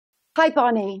Hi,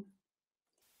 Bonnie.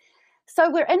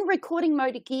 So we're in recording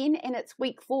mode again, and it's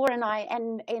week 4. And I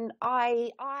and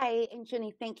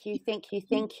Ginny, thank you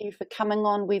for coming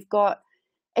on. We've got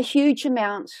a huge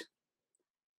amount,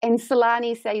 and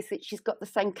Solani says that she's got the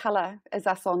same colour as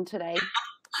us on today.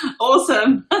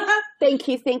 Awesome. Thank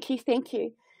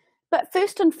you. But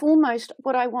first and foremost,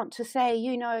 what I want to say,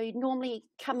 normally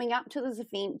coming up to this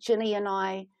event, Ginny and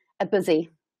I are busy.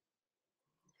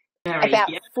 About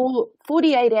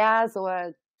 48 hours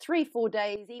or 3-4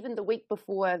 days, even the week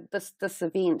before this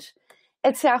event.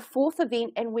 It's our 4th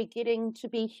event and we're getting to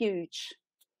be huge.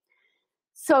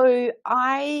 So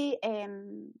I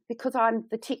am, because I'm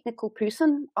the technical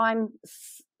person, I'm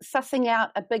sussing out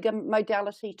a bigger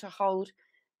modality to hold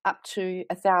up to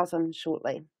 1,000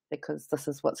 shortly, because this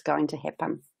is what's going to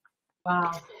happen.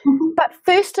 Wow. But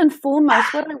first and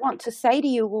foremost, what I want to say to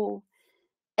you all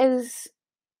is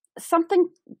something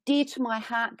dear to my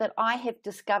heart that I have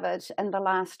discovered in the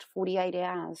last 48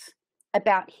 hours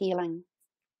about healing.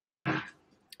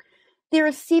 There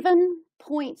are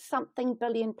 7-point-something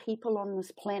billion people on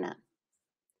this planet,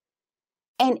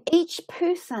 and each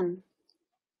person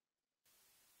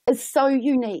is so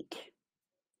unique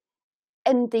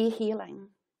in their healing.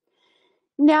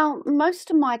 Now, most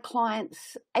of my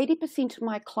clients, 80% of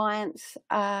my clients,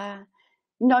 know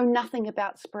nothing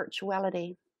about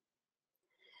spirituality.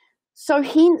 So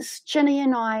hence, Ginny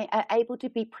and I are able to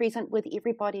be present with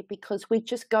everybody because we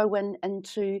just go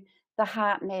into the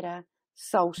heart matter,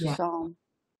 soul to soul.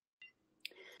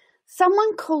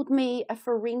 Someone called me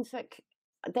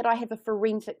that I have a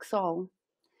forensic soul.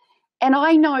 And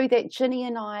I know that Ginny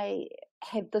and I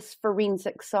have this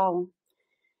forensic soul.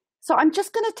 So I'm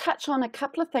just going to touch on a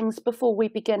couple of things before we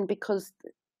begin, because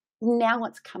now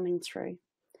it's coming through.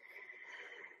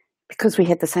 Because we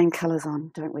have the same colours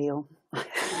on, don't we all?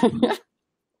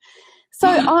 So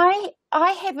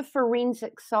I have a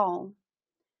forensic soul.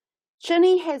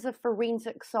 Ginny has a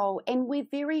forensic soul, and we're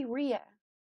very rare.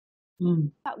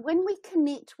 But when we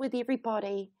connect with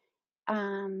everybody,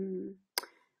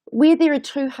 where there are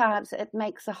two halves, it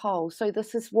makes a whole. So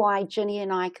this is why Ginny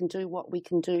and I can do what we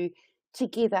can do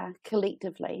together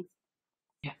collectively.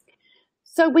 Yeah.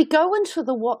 So we go into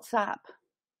the WhatsApp.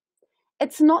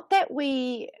 It's not that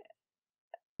we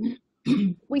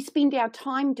spend our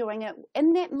time doing it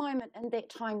in that moment, in that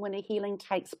time when a healing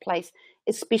takes place,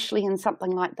 especially in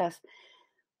something like this.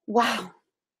 Wow,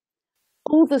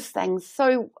 all these things.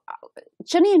 So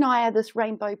Ginny and I are this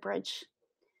rainbow bridge,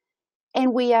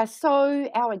 and we are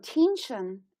our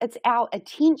attention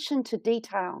to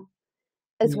detail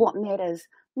is what matters,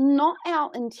 not our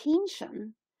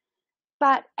intention,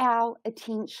 but our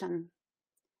attention.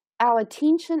 Our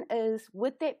attention is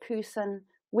with that person,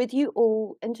 with you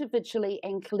all individually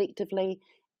and collectively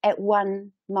at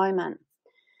one moment.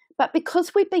 But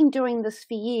because we've been doing this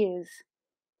for years,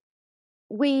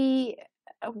 we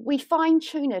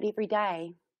fine-tune it every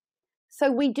day.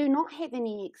 So we do not have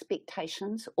any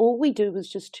expectations. All we do is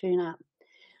just turn up.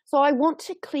 So I want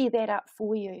to clear that up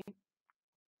for you.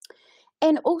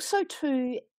 And also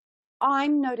too,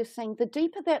 I'm noticing the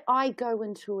deeper that I go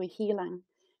into a healing,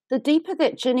 the deeper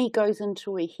that Ginny goes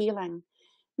into a healing,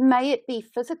 may it be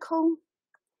physical,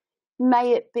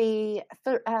 may it be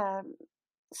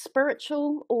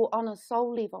spiritual or on a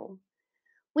soul level,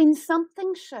 when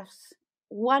something shifts,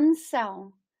 one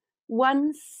cell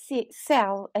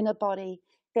in a body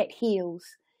that heals,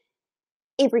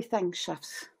 everything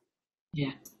shifts.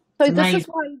 Yeah. So this is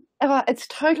why it's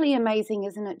totally amazing,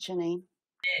 isn't it, Ginny?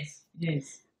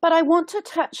 Yes. But I want to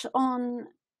touch on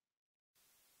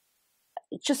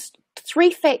just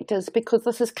 3 factors, because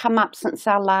this has come up since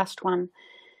our last one.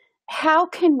 How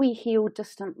can we heal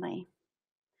distantly?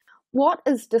 What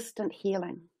is distant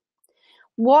healing?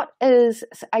 What is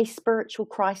a spiritual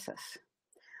crisis?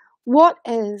 What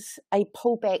is a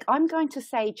pullback? I'm going to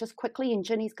say just quickly, and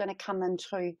Ginny's going to come in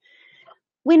too.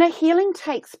 When a healing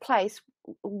takes place,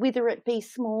 whether it be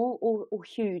small or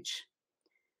huge,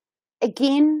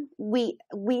 again, we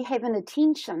have an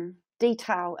attention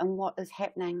detail in what is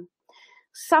happening.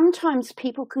 Sometimes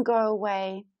people can go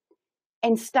away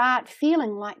and start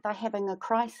feeling like they're having a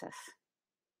crisis.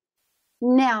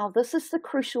 Now, this is the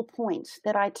crucial point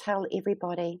that I tell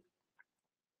everybody.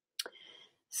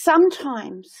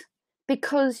 Sometimes,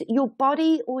 because your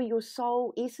body or your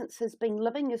soul essence has been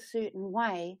living a certain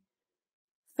way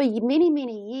for many,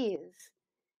 many years,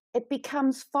 it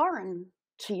becomes foreign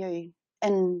to you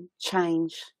in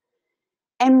change.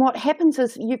 And what happens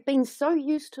is you've been so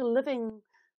used to living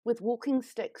with walking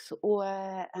sticks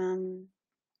and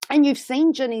you've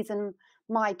seen Ginny's and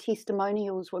my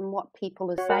testimonials when what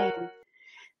people are saying.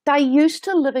 They're used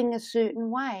to living a certain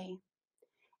way.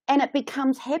 and it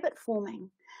becomes habit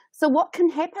forming. So what can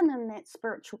happen in that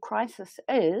spiritual crisis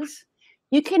is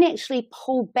you can actually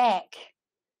pull back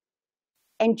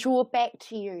and draw back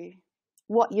to you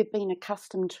what you've been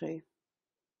accustomed to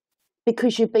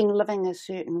because you've been living a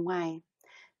certain way.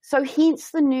 So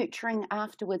hence the nurturing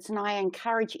afterwards, and I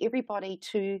encourage everybody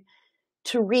to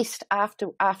rest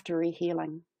after a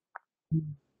healing.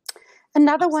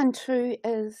 Another one too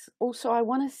is also, I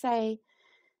want to say,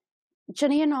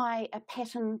 Ginny and I are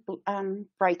pattern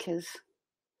breakers.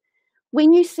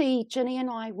 When you see Ginny and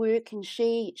I work, and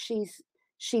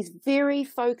she's very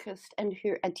focused in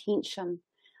her attention.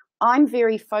 I'm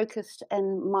very focused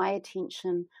in my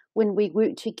attention when we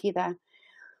work together.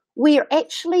 We're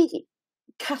actually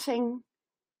cutting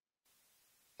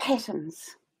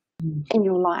patterns in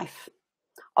your life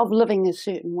of living a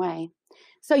certain way.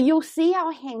 So you'll see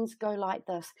our hands go like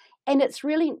this, and it's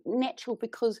really natural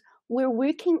because we're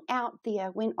working out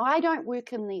there. When I don't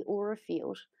work in the aura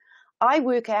field, I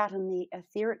work out in the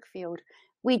etheric field,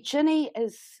 where Ginny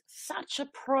is such a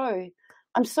pro.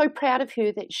 I'm so proud of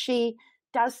her that she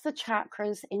does the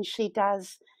chakras and she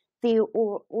does the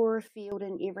aura field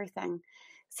and everything.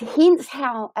 So hence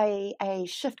how a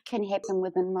shift can happen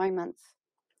within moments.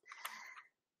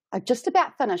 I've just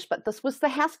about finished, but this was the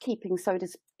housekeeping, so to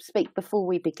speak, before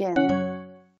we begin.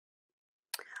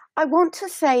 I want to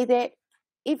say that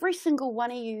every single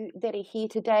one of you that are here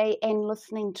today and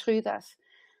listening to this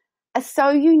are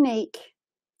so unique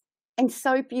and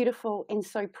so beautiful and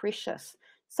so precious.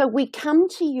 So we come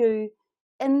to you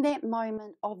in that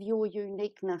moment of your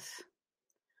uniqueness.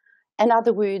 In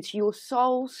other words, your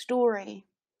soul story,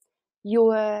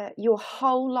 your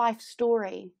whole life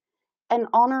story, in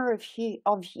honor of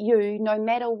you, no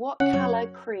matter what color,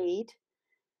 creed,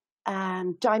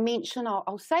 dimension,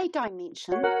 I'll say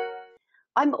dimension.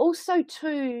 I'm also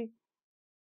too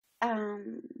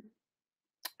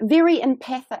very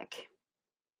empathic,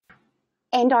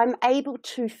 and I'm able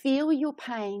to feel your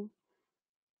pain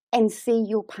and see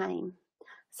your pain.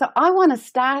 So I want to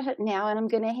start it now, and I'm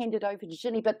going to hand it over to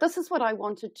Ginny, but this is what I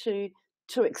wanted to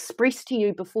express to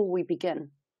you before we begin.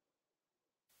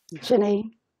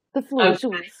 Ginny, the floor is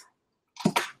yours.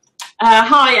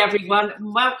 Hi everyone,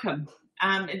 and welcome.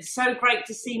 It's so great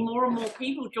to see more and more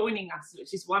people joining us,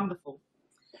 which is wonderful.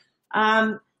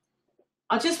 I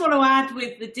just want to add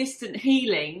with the distant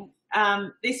healing,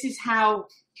 this is how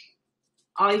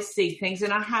I see things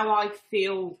and how I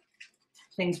feel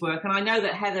things work. And I know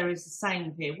that Heather is the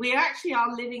same here. We actually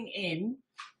are living in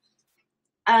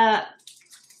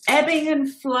ebbing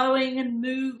and flowing and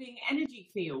moving energy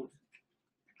field.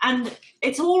 And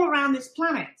it's all around this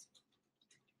planet.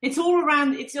 It's all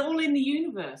around, it's all in the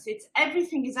universe.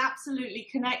 Everything is absolutely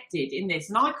connected in this.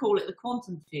 And I call it the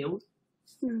quantum field.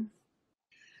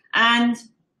 And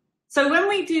so when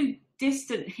we do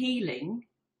distant healing,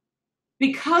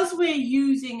 because we're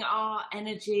using our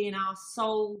energy and our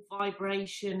soul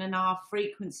vibration and our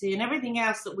frequency and everything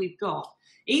else that we've got,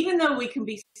 even though we can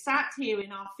be sat here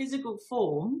in our physical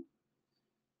form,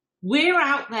 we're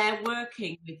out there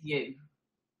working with you.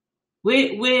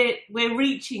 We're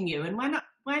reaching you. And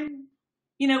when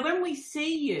we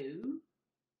see you,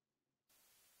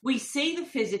 we see the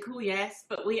physical, yes,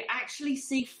 but we actually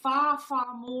see far,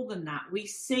 far more than that. We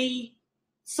see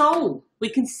soul. We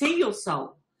can see your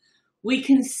soul. We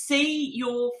can see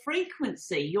your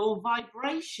frequency, your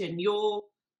vibration,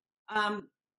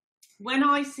 when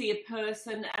I see a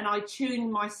person and I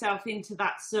tune myself into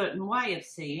that certain way of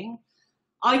seeing,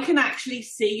 I can actually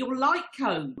see your light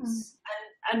codes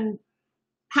and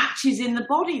patches in the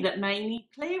body that may need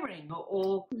clearing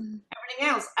or everything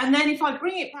else. And then if I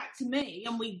bring it back to me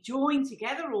and we join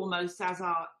together almost as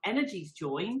our energies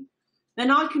join, then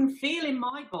I can feel in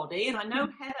my body, and I know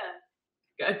Heather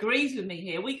agrees with me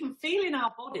here, we can feel in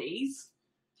our bodies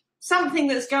something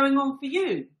that's going on for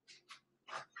you.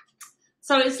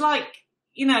 So it's like,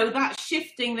 that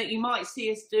shifting that you might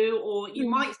see us do, or you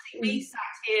might see me sat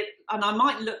here and I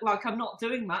might look like I'm not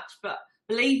doing much, but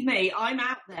believe me, I'm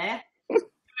out there doing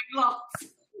lots.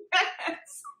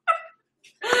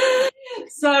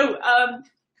 So,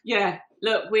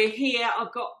 look, we're here.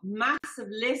 I've got a massive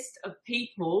list of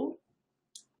people.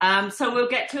 So we'll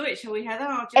get to it, shall we,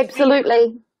 Heather?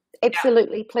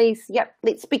 Absolutely, please. Yep,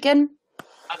 let's begin.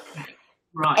 Okay,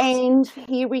 right. And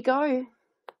here we go.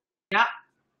 Yeah.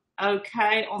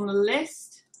 Okay, on the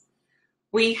list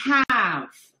we have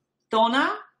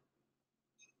Donna,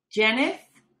 Jenith,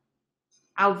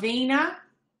 Alvina,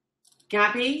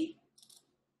 Gabby,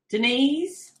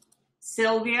 Denise,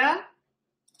 Sylvia,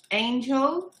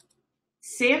 Angel,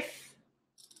 Sif,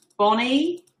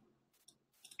 Bonnie,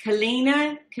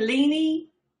 Kalini,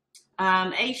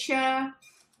 Aisha,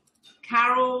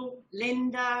 Carol,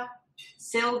 Linda,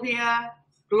 Sylvia,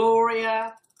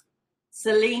 Gloria,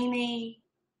 Selene,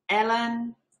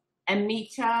 Ellen,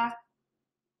 Amita,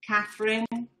 Catherine,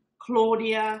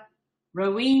 Claudia,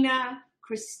 Rowena,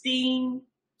 Christine,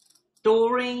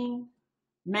 Doreen,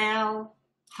 Mel,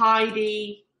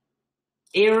 Heidi,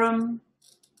 Iram,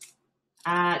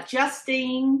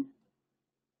 Justine,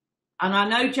 and I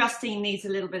know Justine needs a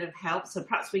little bit of help, so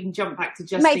perhaps we can jump back to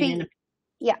Justine. Maybe, in a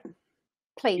yeah,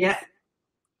 please. Yeah.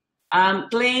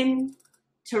 Glenn,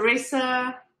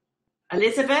 Teresa,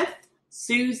 Elizabeth,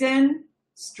 Susan,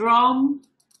 Strom,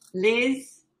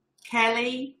 Liz,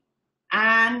 Kelly,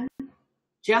 Anne,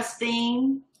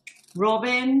 Justine,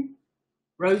 Robin,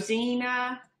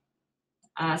 Rosina,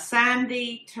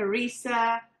 Sandy,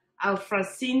 Teresa,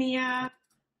 Alfrasinia,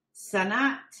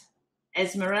 Sanat,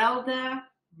 Esmeralda,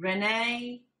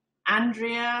 Renee,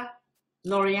 Andrea,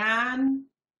 Lorianne,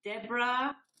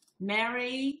 Deborah,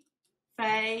 Mary,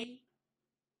 Faye,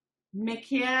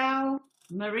 Michael,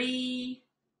 Marie,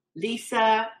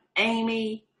 Lisa,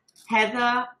 Amy,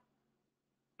 Heather,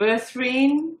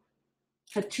 Berthrine,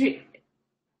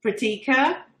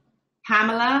 Pratika,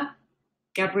 Pamela,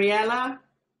 Gabriella,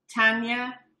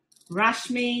 Tanya,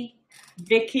 Rashmi,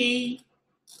 Vicky.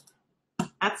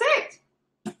 That's it.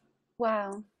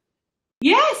 Wow.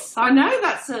 Yes, I know.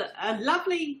 That's a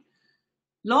lovely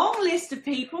long list of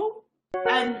people,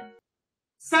 and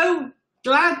so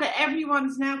glad that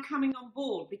everyone's now coming on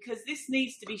board, because this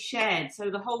needs to be shared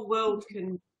so the whole world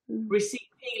can receive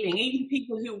healing. Even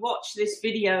people who watch this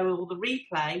video or the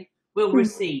replay will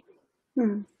receive.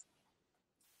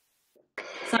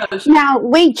 So now,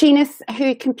 Gina's,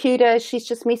 her computer, she's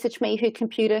just messaged me, her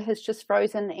computer has just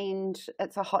frozen and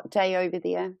it's a hot day over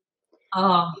there.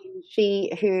 Her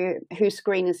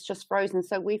screen is just frozen,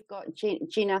 so we've got Ginny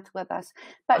with us.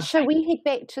 But okay, shall we head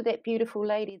back to that beautiful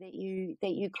lady that you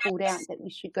called out that we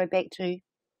should go back to?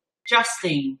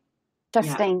 Justine.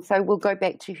 Yeah. So we'll go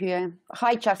back to her.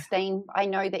 Hi, Justine. I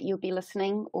know that you'll be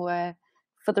listening or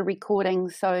for the recording.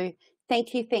 So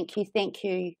thank you.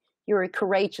 You're a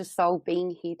courageous soul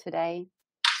being here today.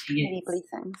 Yes. Many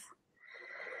blessings.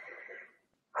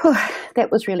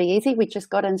 That was really easy. We just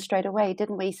got in straight away,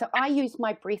 didn't we? So I use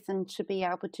my breath in to be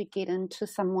able to get into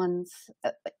someone's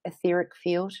etheric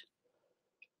field.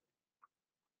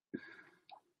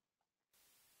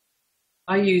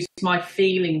 I use my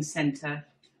feeling center.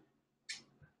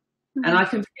 And I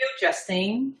can feel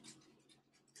Justine.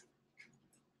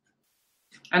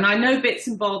 And I know bits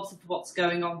and bobs of what's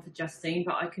going on for Justine,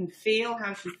 but I can feel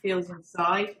how she feels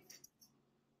inside.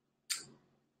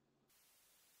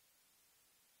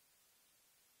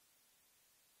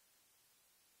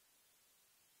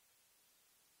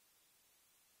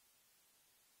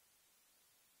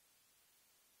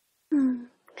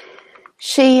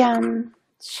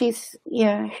 She's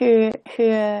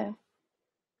her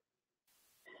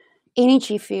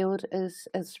energy field is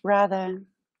rather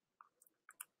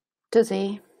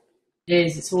dizzy. It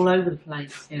is. It's all over the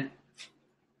place. Yeah.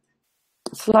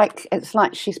 It's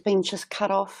like she's been just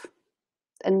cut off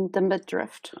in the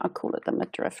midriff. I call it the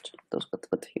midriff. Those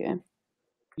with her.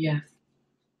 Yeah.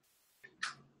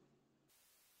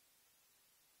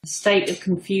 A state of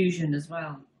confusion as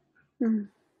well.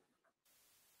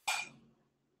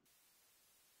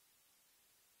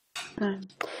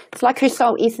 It's like her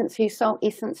soul essence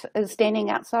is standing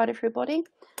outside of her body,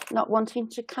 not wanting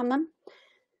to come in.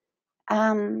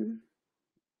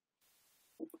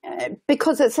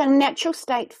 Because it's a natural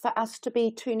state for us to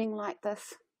be tuning like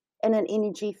this in an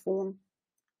energy form.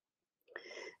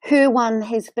 Her one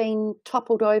has been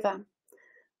toppled over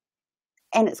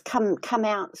and it's come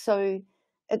out, so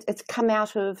it's come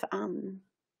out of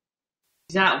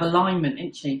she's out of alignment,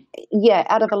 isn't she? Yeah,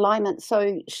 out of alignment.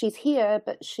 So she's here,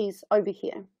 but she's over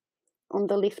here on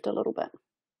the left a little bit.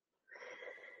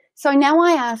 So now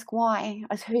I ask why,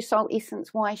 as her soul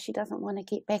essence, why she doesn't want to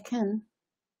get back in.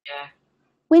 Yeah.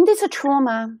 When there's a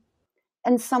trauma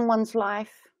in someone's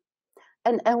life,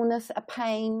 an illness, a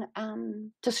pain,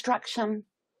 destruction,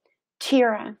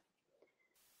 terror,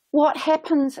 what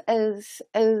happens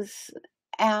is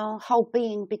our whole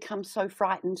being becomes so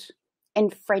frightened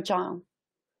and fragile.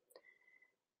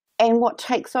 And what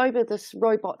takes over this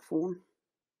robot form,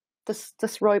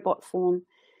 this robot form,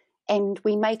 and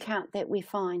we make out that we're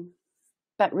fine,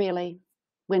 but really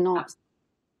we're not.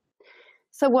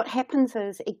 So what happens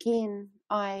is, again,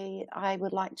 I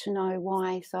would like to know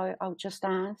why, so I'll just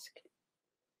ask.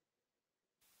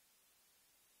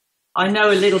 I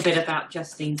know a little bit about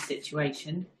Justine's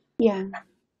situation. Yeah. And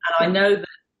I know that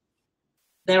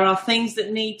there are things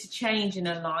that need to change in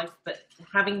her life, but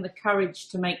having the courage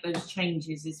to make those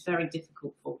changes is very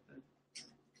difficult for her.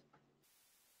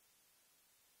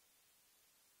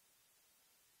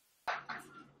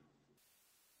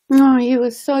 you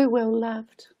are so well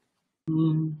loved.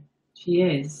 She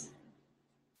is.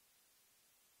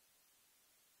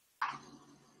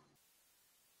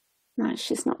 No,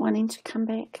 she's not wanting to come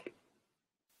back.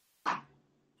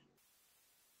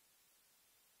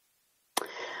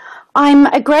 I'm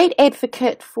a great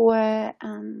advocate for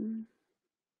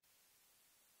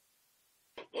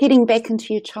heading back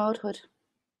into your childhood.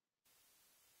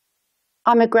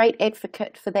 I'm a great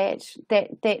advocate for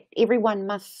that everyone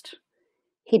must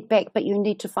head back, but you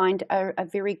need to find a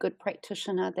very good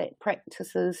practitioner that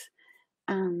practices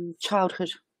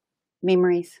childhood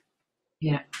memories.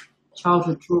 Yeah,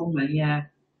 childhood trauma, yeah.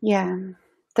 Yeah,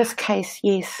 this case,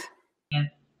 yes. Yeah.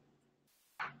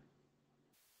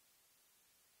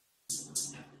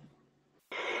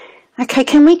 Okay,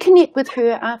 can we connect with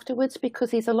her afterwards,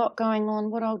 because there's a lot going on?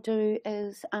 What I'll do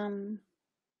is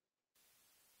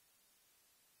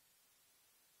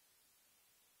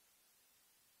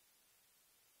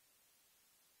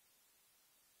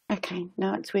okay,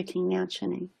 no, it's working now,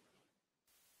 Ginny.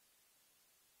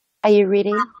 Are you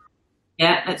ready?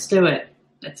 Yeah, let's do it.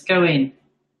 Let's go in.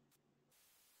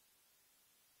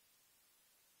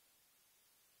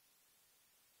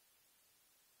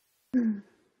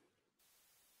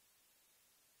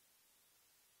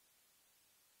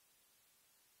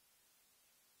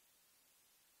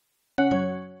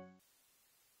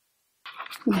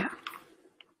 Yeah.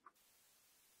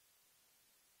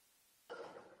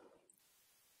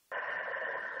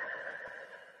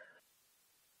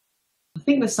 I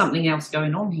think there's something else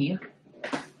going on here.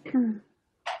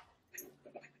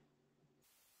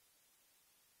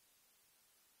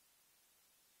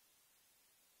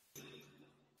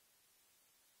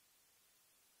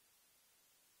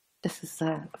 This is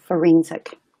a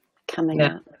forensic coming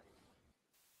up.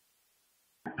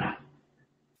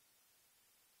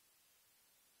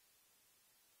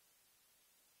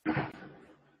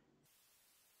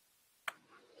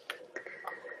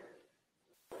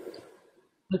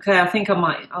 Okay, I think I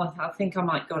might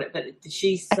got it, but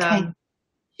she's Okay.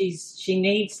 she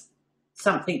needs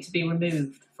something to be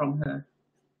removed from her.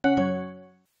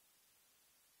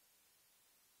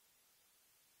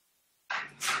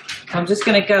 I'm just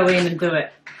going to go in and do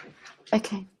it.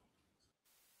 Okay.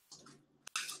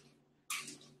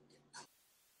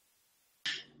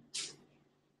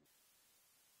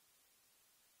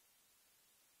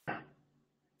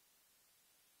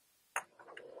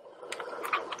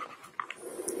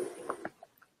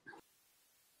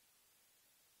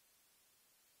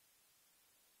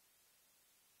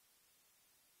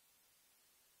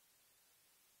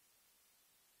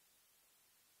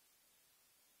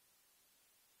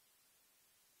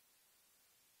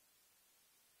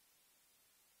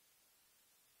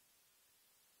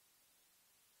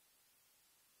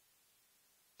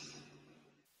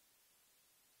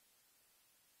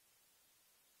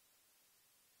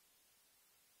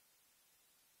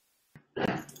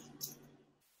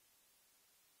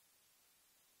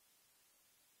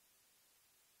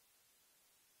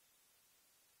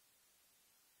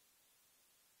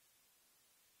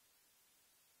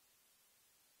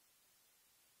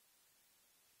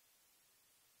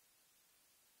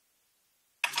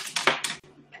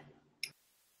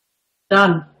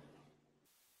 Done.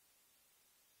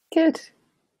 Good.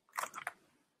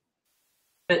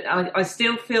 But I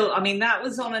still feel, I mean, that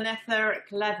was on an etheric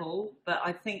level, but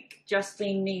I think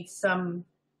Justine needs someone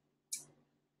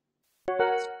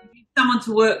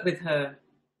to work with her,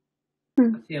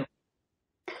 I feel.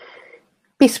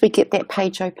 Best we get that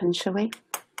page open, shall we?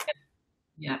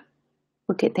 Yeah.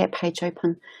 We'll get that page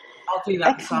open. I'll do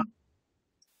that.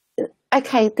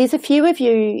 Okay, there's a few of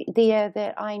you there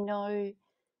that I know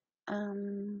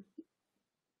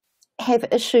have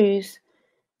issues,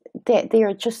 that there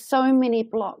are just so many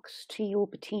blocks to your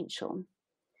potential,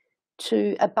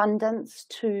 to abundance,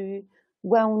 to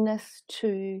wellness,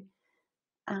 to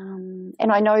and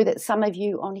I know that some of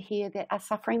you on here that are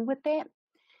suffering with that.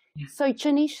 Yeah. So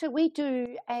Ginny, should we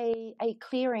do a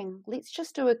clearing? Let's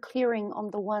just do a clearing on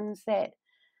the ones that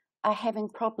are having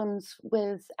problems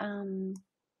with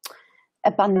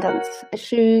abundance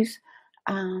issues,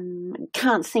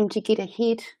 can't seem to get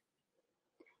ahead.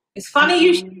 It's funny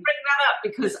you should bring that up,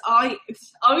 because I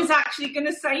was actually going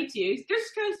to say to you,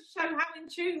 just goes to show how in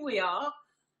tune we are.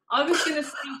 I was going to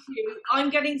say to you, I'm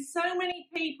getting so many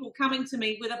people coming to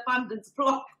me with abundance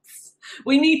blocks.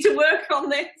 We need to work on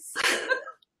this.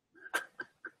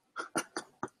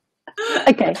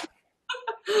 Okay.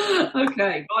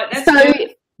 Okay. Right. Let's so, go.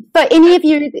 for any of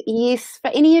you,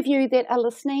 for any of you that are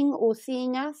listening or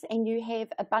seeing us, and you have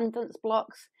abundance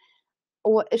blocks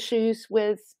or issues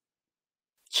with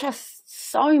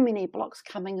just so many blocks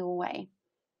coming your way,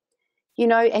 you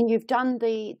know, and you've done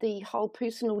the whole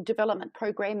personal development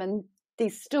program, and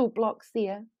there's still blocks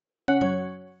there.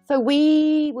 So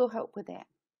we will help with that.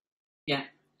 Yeah.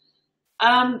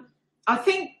 I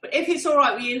think if it's all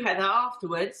right with you, Heather,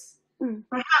 afterwards,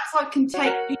 perhaps I can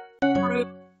take people through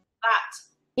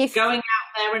that going out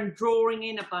there and drawing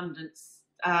in abundance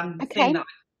thing.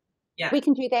 We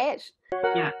can do that.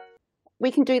 Yeah.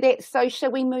 We can do that. So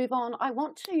shall we move on? I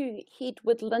want to head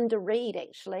with Linda Reed,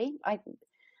 actually.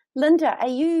 Linda, are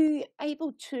you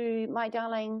able to, my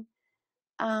darling,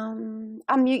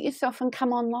 unmute yourself and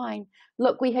come online?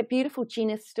 Look, we have beautiful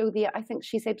Ginny still there. I think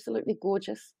she's absolutely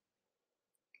gorgeous.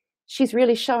 She's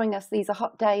really showing us there's a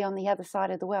hot day on the other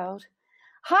side of the world.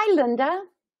 Hi, Linda.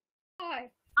 Hi.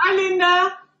 Hi,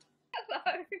 Linda.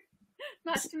 Hello.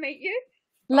 Nice to meet you.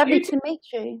 Lovely to meet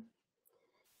you.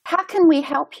 How can we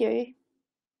help you?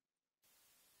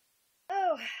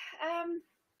 Oh,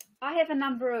 I have a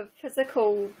number of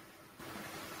physical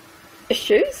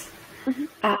issues.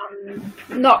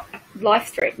 Not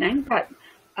life-threatening, but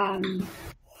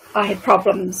I've had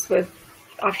problems with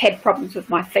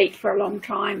my feet for a long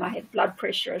time. I have blood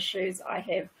pressure issues. I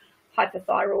have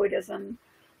hypothyroidism,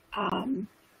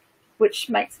 which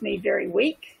makes me very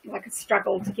weak. Like I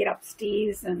struggle to get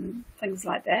upstairs and things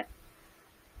like that.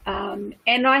 And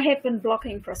I have been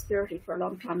blocking prosperity for a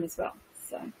long time as well.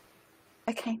 So,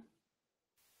 okay.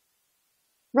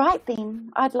 Right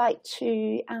then, I'd like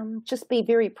to just be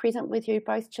very present with you,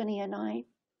 both Ginny and I.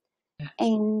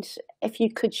 And if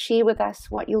you could share with us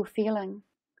what you're feeling.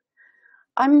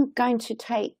 I'm going to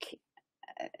take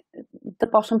the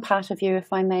bottom part of you,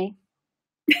 if I may.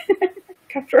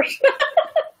 Go for it.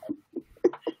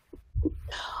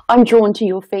 I'm drawn to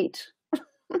your feet.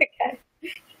 Okay.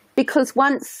 Because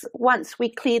once we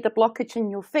clear the blockage in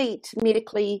your feet,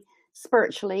 medically,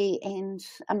 spiritually, and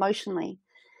emotionally,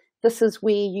 this is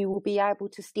where you will be able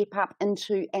to step up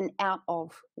into and out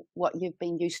of what you've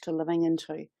been used to living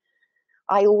into.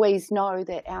 I always know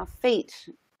that our feet,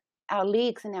 our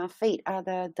legs and our feet are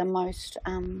the most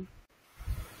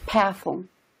powerful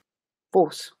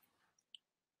force.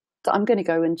 So I'm going to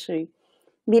go into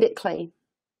medically.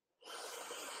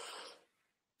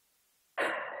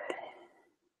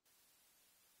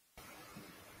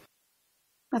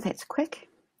 Oh, that's quick.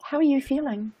 How are you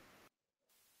feeling?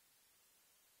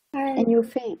 In your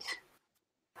feet?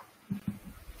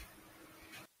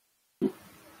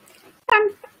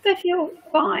 They feel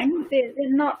fine. They're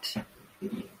not.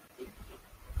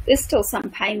 There's still some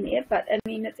pain there, but I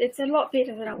mean it's a lot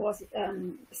better than it was,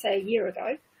 say, a year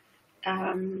ago.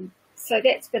 So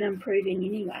that's been improving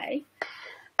anyway.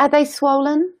 Are they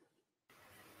swollen?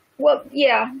 Well,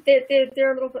 yeah,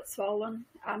 they're a little bit swollen.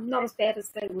 Not as bad as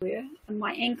they were. And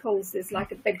my ankles, there's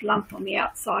like a big lump on the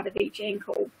outside of each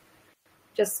ankle.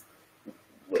 So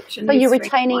you're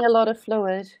retaining a lot of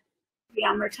fluid? Yeah,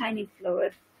 I'm retaining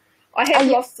fluid. I have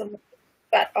lost some,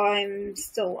 but I'm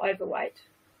still overweight.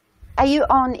 Are you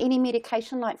on any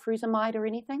medication like furosemide or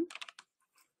anything?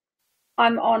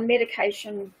 I'm on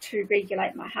medication to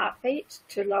regulate my heartbeat,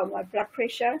 to lower my blood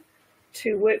pressure,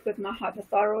 to work with my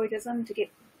hypothyroidism, to get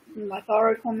my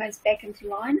thyroid hormones back into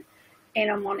line,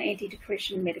 and I'm on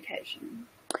antidepressant medication.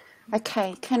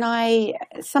 Okay,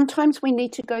 sometimes we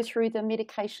need to go through the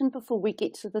medication before we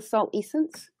get to the salt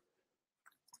essence.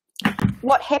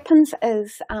 What happens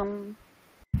is our,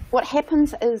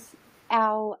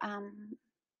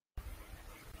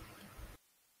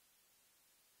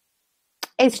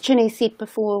 as Ginny said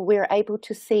before, we're able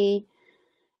to see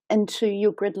into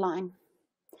your grid line.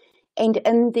 And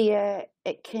in there,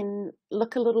 it can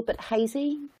look a little bit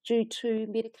hazy due to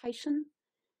medication,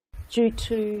 due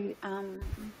to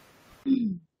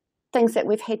things that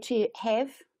we've had to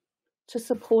have to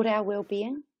support our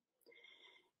well-being.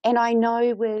 And I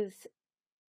know with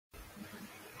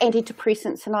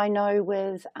antidepressants, and I know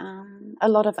with a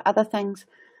lot of other things,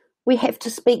 we have to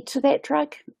speak to that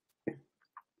drug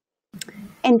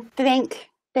and thank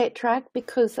that drug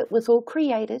because it was all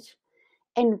created,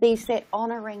 and there's that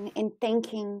honouring and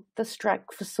thanking this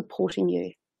drug for supporting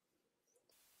you.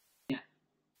 Yeah.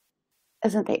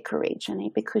 Isn't that correct,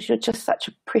 Ginny? Because you're just such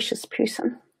a precious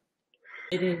person.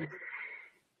 It is.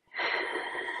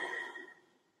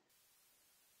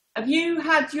 Have you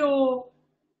had your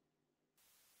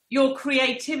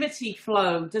creativity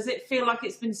flow? Does it feel like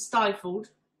it's been stifled?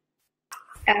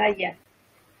 Yeah.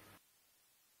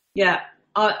 Yeah,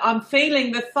 I'm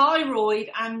feeling the thyroid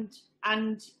and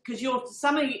because your 4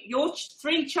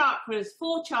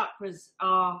 chakras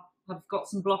have got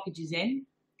some blockages in.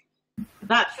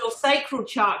 That's your sacral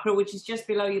chakra, which is just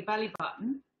below your belly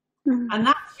button, and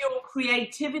that's your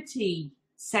creativity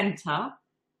center.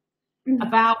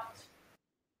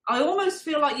 I almost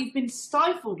feel like you've been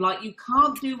stifled, like you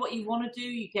can't do what you want to do.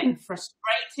 You're getting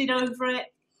frustrated over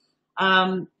it.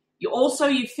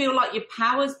 You feel like your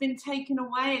power's been taken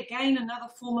away. Again, another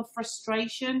form of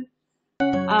frustration.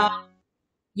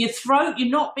 Your throat, you're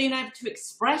not being able to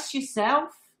express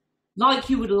yourself like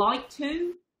you would like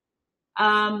to.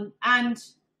 And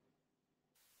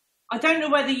I don't know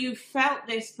whether you felt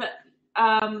this, but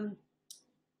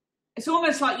it's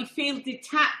almost like you feel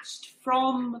detached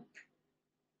from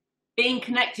being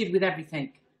connected with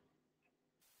everything.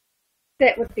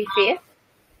 That would be fair.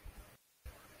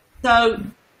 So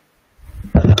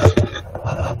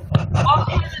while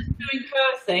Heather's doing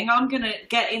her thing, I'm going to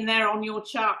get in there on your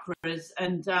chakras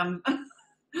and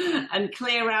and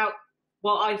clear out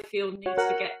what I feel needs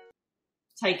to get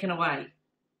taken away.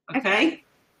 Okay?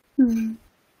 Mm-hmm.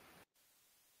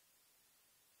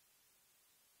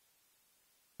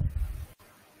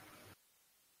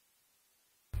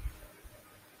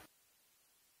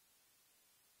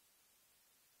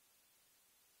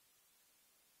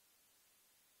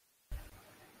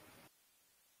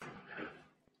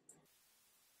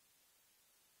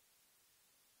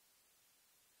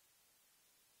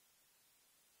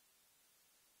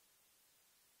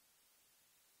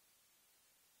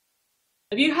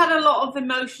 Have you had a lot of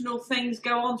emotional things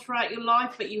go on throughout your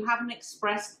life, but you haven't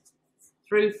expressed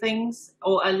through things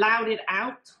or allowed it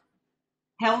out,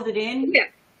 held it in? Yeah.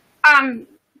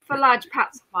 For large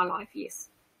parts of my life, yes.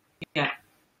 Yeah.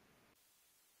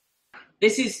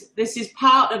 This is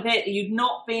part of it. You've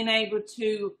not been able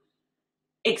to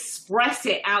express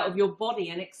it out of your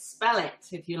body and expel it,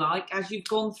 if you like, as you've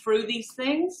gone through these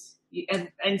things. And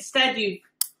instead, you've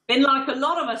been like a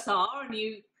lot of us are, and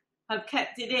you have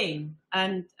kept it in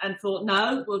and thought,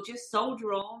 no, we'll just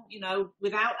soldier on,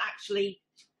 without actually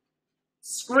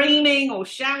screaming or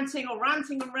shouting or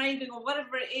ranting and raving or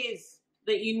whatever it is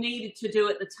that you needed to do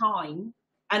at the time.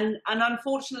 And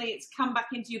unfortunately, it's come back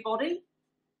into your body.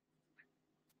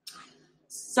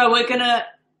 So we're going to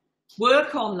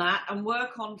work on that and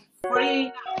work on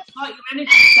freeing up, like your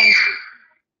energy center.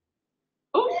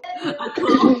 Oh,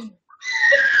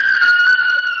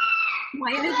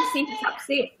 My energy center's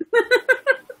upset.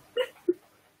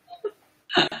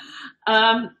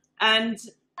 And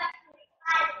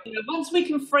once we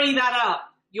can free that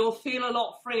up, you'll feel a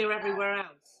lot freer everywhere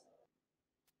else.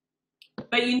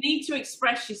 But you need to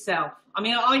express yourself. I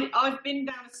mean, I've been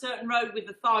down a certain road with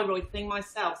the thyroid thing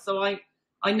myself, so I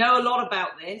know a lot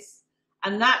about this,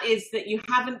 and that is that you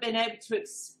haven't been able to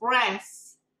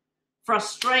express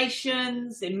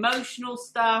frustrations, emotional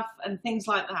stuff, and things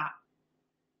like that.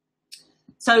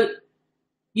 So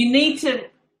you need to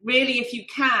really, if you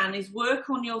can, is work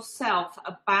on yourself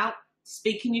about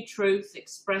speaking your truth,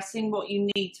 expressing what you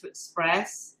need to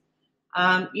express,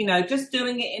 just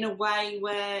doing it in a way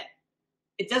where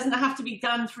it doesn't have to be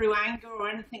done through anger or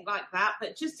anything like that,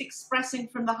 but just expressing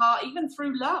from the heart, even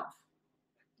through love,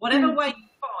 whatever way you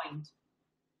find.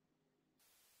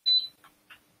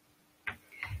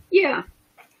 Yeah,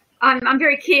 I'm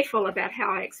very careful about how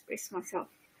I express myself.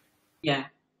 Yeah.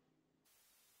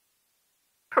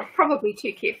 Probably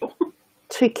too careful.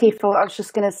 Too careful. I was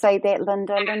just going to say that,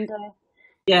 Linda.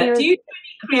 Yeah. Do you do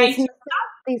any creative stuff?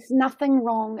 There's nothing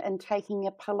wrong in taking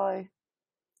a pillow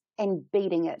and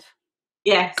beating it.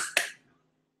 Yes.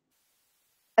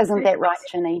 Isn't that right,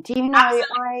 Ginny? Do you know,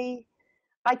 absolutely.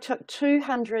 I took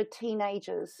 200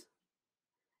 teenagers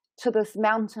to this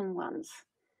mountain once,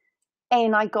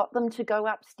 and I got them to go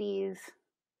upstairs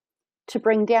to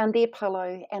bring down their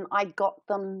pillow, and I got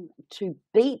them to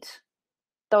beat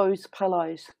those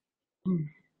pillows.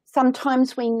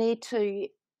 Sometimes we need to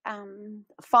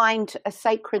find a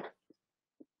sacred,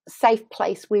 safe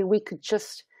place where we could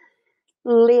just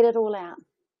let it all out.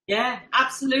 Yeah,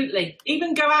 absolutely.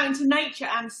 Even go out into nature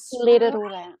and let it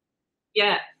all out.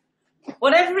 Yeah,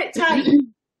 whatever it takes.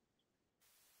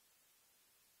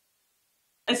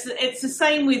 It's the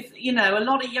same with, a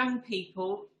lot of young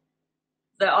people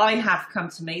that I have come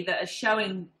to me that are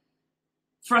showing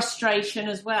frustration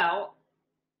as well.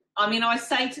 I mean, I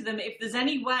say to them, if there's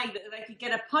any way that they could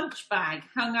get a punch bag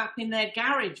hung up in their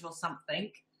garage or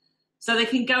something so they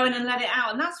can go in and let it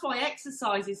out. And that's why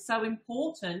exercise is so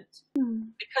important,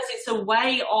 because it's a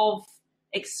way of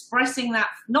expressing that,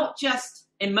 not just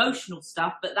emotional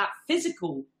stuff, but that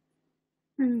physical,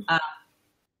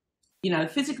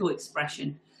 physical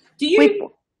expression. Have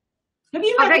you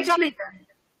I've actually been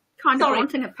kind of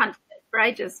wanting a punch bag for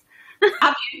ages.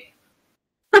 Have you?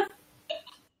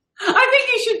 I think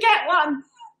you should get one.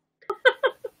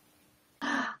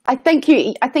 I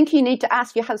think you need to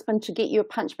ask your husband to get you a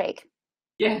punch bag.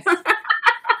 Yes.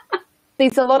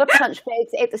 There's a lot of punch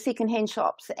bags at the secondhand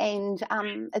shops, and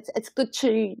it's good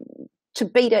to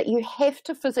beat it. You have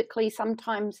to physically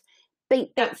sometimes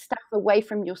beat that stuff away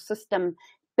from your system.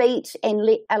 Beat and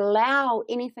allow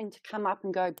anything to come up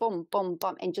and go boom, boom,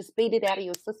 boom, and just beat it out of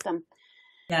your system.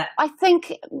 Yeah. I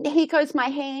think, here goes my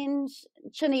hand,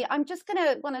 Ginny. I'm just going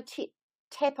to want to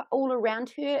tap all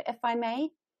around her, if I may.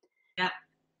 Yeah.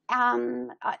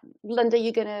 Linda,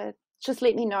 you're going to just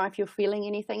let me know if you're feeling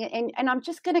anything. And I'm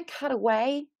just going to cut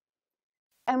away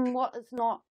and what is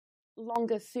not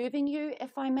longer serving you,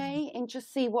 if I may, and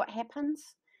just see what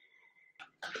happens.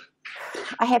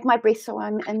 I have my breath, so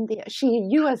I'm in there.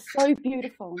 You are so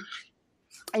beautiful.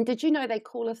 And did you know they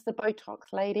call us the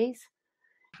Botox ladies?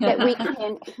 That we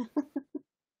can,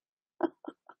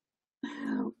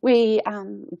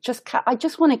 just cut. I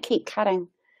just want to keep cutting,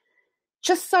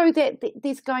 just so that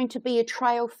there's going to be a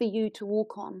trail for you to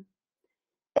walk on.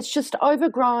 It's just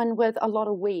overgrown with a lot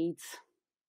of weeds.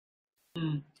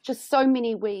 Just so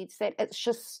many weeds that it's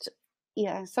just,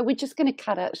 yeah. So we're just going to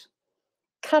cut it.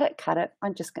 Cut it.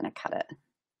 I'm just going to cut it.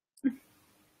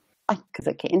 Because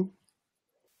I can.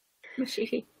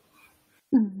 Machete.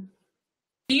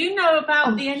 Do you know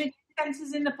about the energy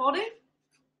centers in the body?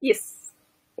 Yes.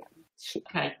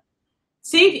 Okay.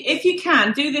 See, if you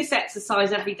can, do this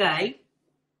exercise every day.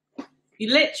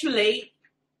 You literally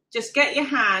just get your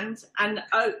hand and,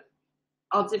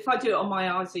 if I do it on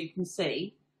my eye so you can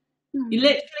see, you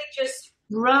literally just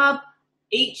rub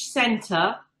each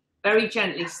center very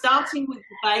gently, starting with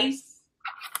the base,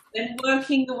 then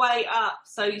working the way up.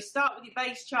 So you start with your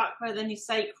base chakra, then your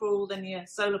sacral, then your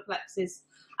solar plexus,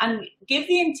 and give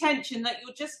the intention that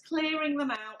you're just clearing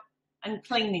them out and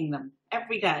cleaning them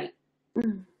every day.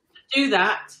 Do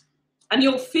that, and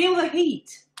you'll feel the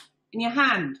heat in your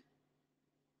hand.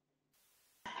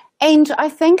 And I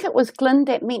think it was Glyn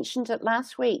that mentioned it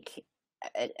last week.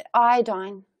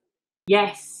 Iodine.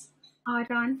 Yes.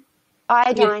 Iodine.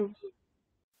 Yeah.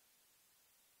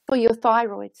 For your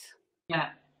thyroids. Yeah.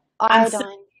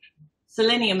 Iodine.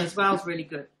 Selenium as well is really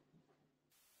good.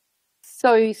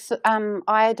 So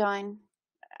iodine.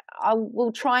 I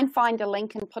will try and find a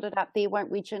link and put it up there,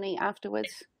 won't we, Ginny,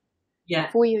 afterwards?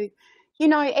 Yeah. For you. You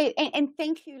know, and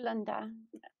thank you, Linda,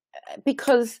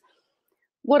 because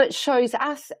what it shows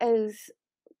us is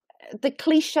the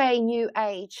cliche new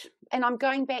age, and I'm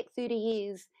going back 30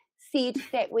 years, said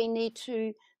that we need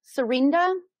to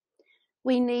surrender,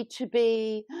 we need to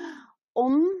be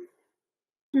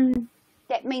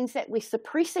That means that we're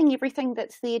suppressing everything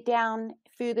that's there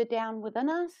further down within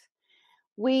us.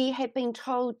 We have been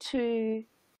told to,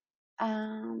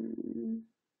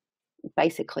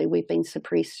 basically, we've been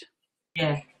suppressed.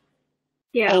 Yeah.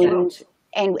 Yeah.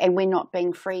 And we're not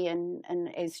being free, and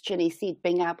as Ginny said,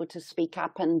 being able to speak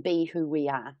up and be who we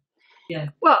are. Yeah.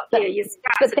 Well, you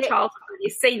start as a childhood, you're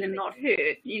seen and not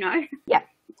heard, you know. Yeah.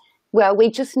 Well, we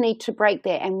just need to break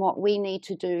that, and what we need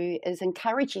to do is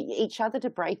encourage each other to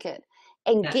break it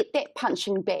and get that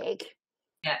punching bag.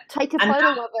 Yeah. Take a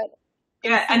photo of it.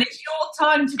 Yeah, and it's your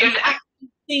time to be actually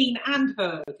seen and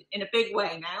heard in a big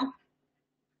way now.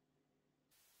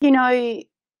 You know,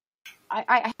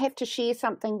 I have to share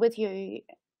something with you.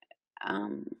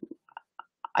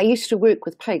 I used to work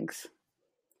with pigs,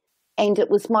 and it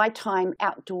was my time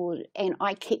outdoor, and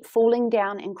I kept falling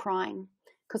down and crying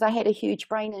because I had a huge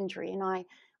brain injury, and I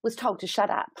was told to shut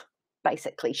up,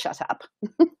 basically shut up.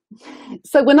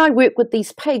 So when I worked with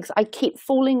these pigs, I kept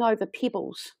falling over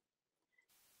pebbles.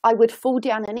 I would fall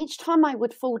down, and each time I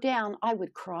would fall down, I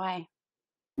would cry.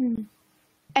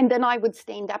 And then I would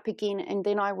stand up again, and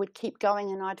then I would keep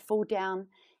going, and I'd fall down.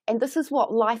 And this is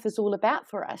what life is all about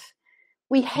for us.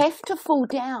 We have to fall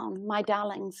down, my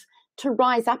darlings, to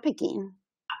rise up again.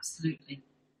 Absolutely.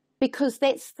 Because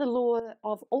that's the law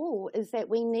of all, is that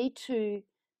we need to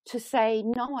say,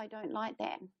 no, I don't like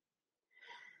that.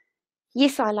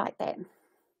 Yes, I like that.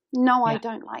 No, I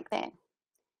don't like that.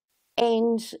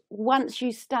 And once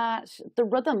you start the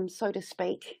rhythm, so to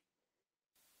speak,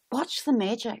 watch the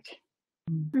magic.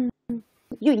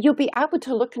 You'll be able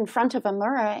to look in front of a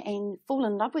mirror and fall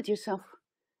in love with yourself.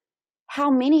 How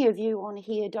many of you on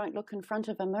here don't look in front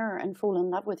of a mirror and fall in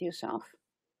love with yourself?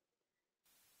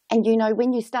 And you know,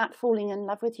 when you start falling in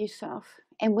love with yourself,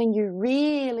 and when you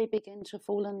really begin to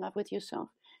fall in love with yourself,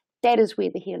 that is where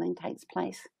the healing takes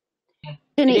place.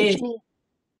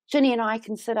 Ginny and I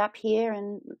can sit up here,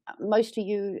 and most of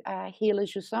you are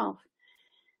healers yourself.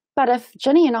 But if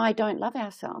Ginny and I don't love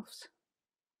ourselves,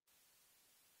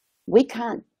 we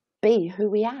can't be who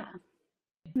we are.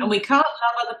 And we can't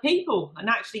love other people and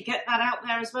actually get that out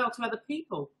there as well to other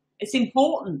people. It's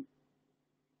important.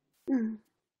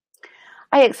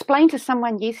 I explained to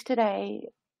someone yesterday,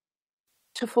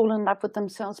 to fall in love with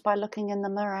themselves by looking in the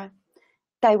mirror.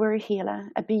 They were a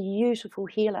healer, a beautiful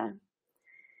healer.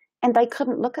 And they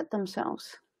couldn't look at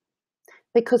themselves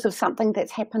because of something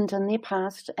that's happened in their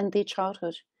past and their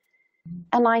childhood.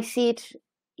 And I said,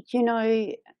 you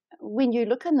know, when you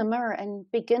look in the mirror and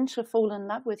begin to fall in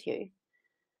love with you,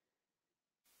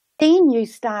 then you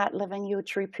start living your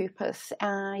true purpose,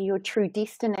 your true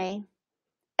destiny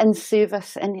in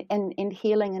service and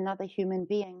healing another human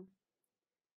being.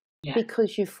 Yeah.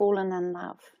 Because you've fallen in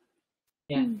love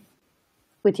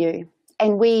with you.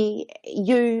 And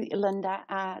you, Linda,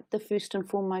 are the first and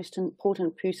foremost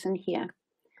important person here.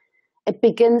 It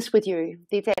begins with you.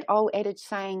 There's that old adage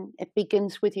saying, it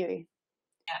begins with you.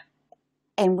 Yeah.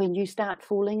 And when you start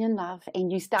falling in love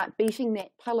and you start beating that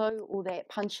pillow or that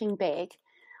punching bag,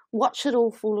 watch it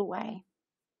all fall away.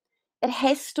 It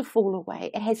has to fall away.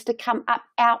 It has to come up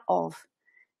out of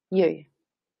you. It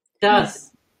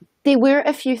does. There were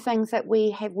a few things that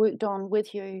we have worked on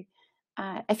with you.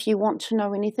 If you want to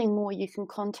know anything more, you can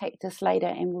contact us later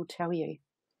and we'll tell you.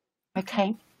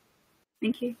 Okay?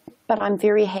 Thank you. But I'm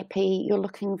very happy. You're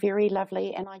looking very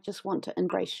lovely and I just want to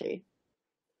embrace you.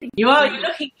 You are. You're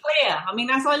looking clear. I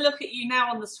mean, as I look at you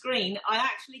now on the screen, I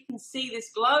actually can see this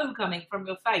glow coming from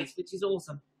your face, which is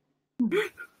awesome.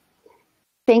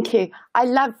 Thank you. I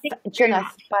love Ginny,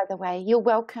 by the way. You're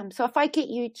welcome. So if I get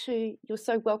you to, you're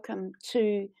so welcome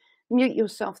to mute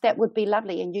yourself, that would be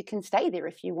lovely. And you can stay there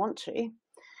if you want to.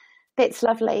 That's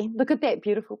lovely. Look at that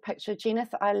beautiful picture. Ginny,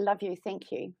 I love you.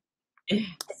 Thank you. It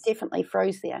definitely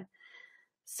froze there.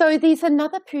 So there's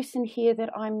another person here that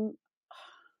I'm...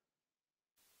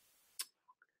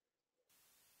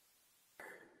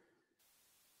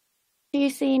 Do you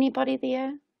see anybody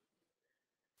there?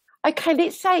 Okay,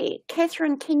 let's say,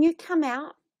 Catherine, can you come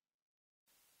out?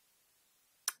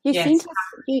 You yes. sent us,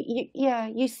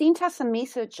 you sent us a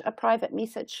message, a private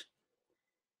message.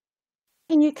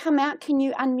 Can you come out? Can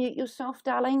you unmute yourself,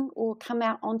 darling, or come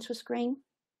out onto screen?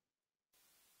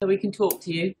 So we can talk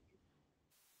to you.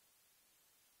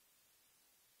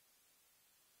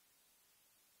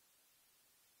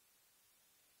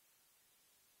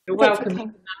 You're welcome.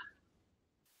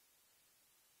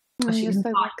 Okay. You're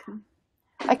so welcome.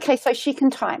 Okay, so she can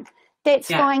type. That's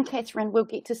fine, Catherine. We'll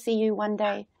get to see you one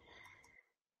day.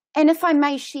 And if I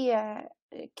may share,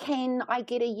 can I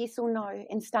get a yes or no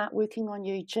and start working on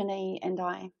you, Ginny and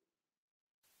I?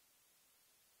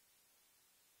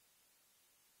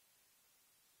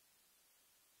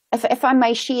 If I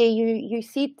may share, you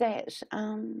said that.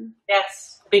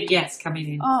 Yes, big yes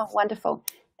coming in. Oh, wonderful.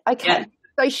 Okay,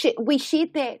 so we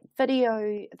shared that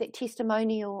video, that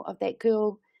testimonial of that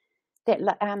girl,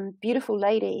 that beautiful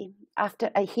lady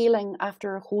after a healing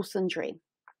after a horse injury.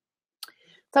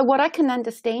 So what I can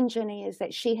understand, Ginny, is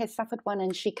that she has suffered one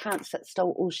and she can't sit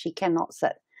still or she cannot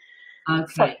sit.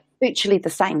 Okay. So virtually the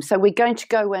same. So we're going to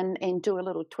go in and do a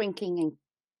little twinking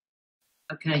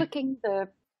and clicking the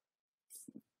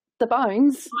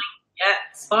bones. Yeah,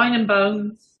 spine and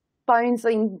bones. Bones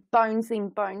and bones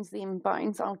and bones and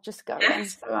bones. I'll just go in.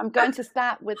 So I'm going to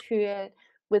start with her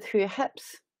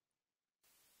hips.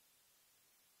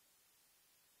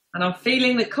 And I'm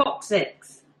feeling the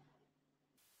coccyx.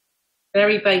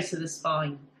 Very base of the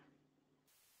spine.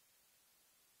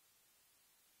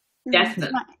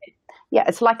 Definitely.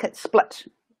 It's like it's split.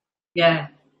 Yeah.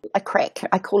 A crack.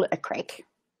 I call it a crack.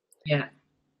 Yeah.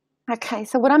 Okay,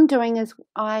 so what I'm doing is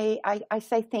I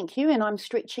say thank you and I'm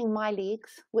stretching my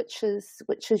legs, which is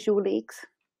your legs.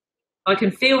 I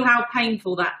can feel how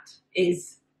painful that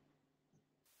is.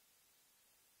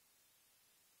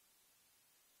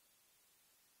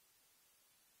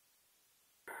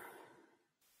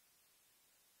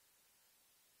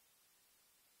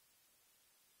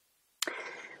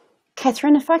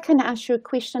 Catherine, if I can ask you a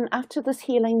question, after this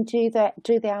healing, do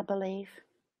thou believe?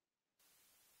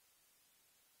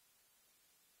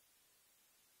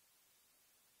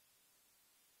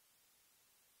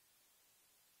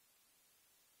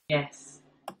 Yes.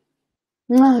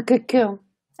 Oh, good girl.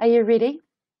 Are you ready?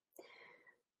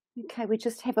 Okay, we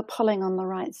just have a pulling on the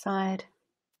right side.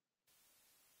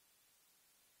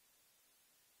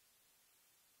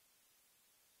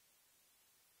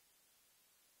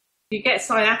 Do you get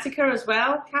sciatica as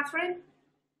well, Catherine?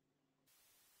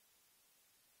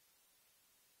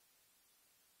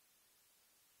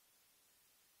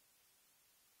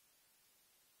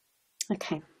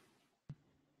 Okay.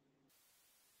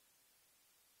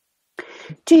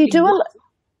 Do you do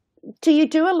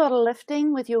a lot of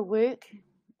lifting with your work?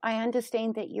 I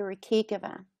understand that you're a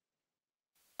caregiver.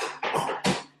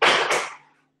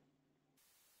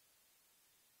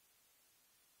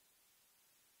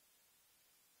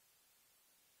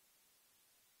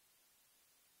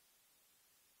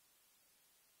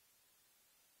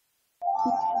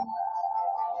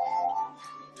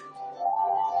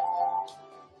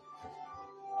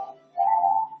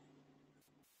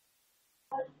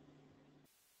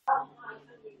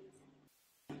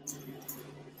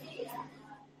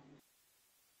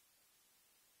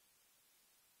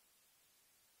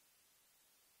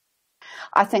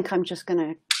 I think I'm just going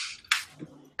to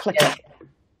click it.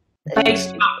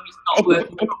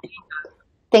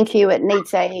 Thank you. It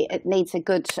needs a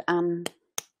good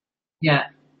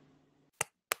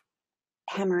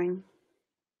hammering.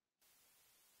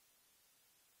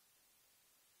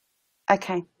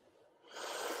 Okay.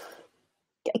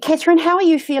 Catherine, how are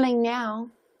you feeling now?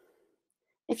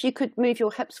 If you could move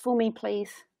your hips for me,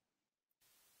 please.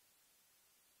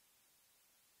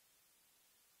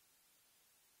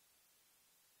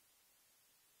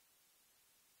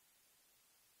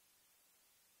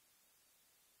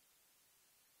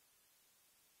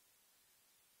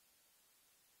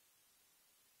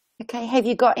 Okay, have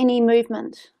you got any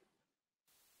movement?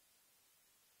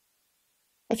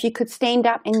 If you could stand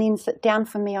up and then sit down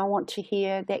for me, I want to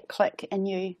hear that click in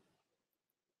you.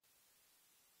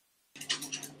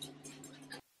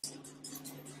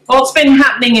 What's been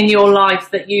happening in your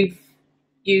life that you've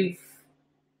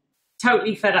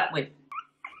totally fed up with?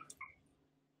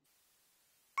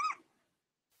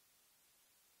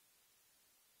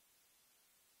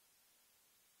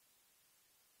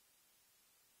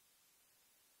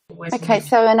 Okay,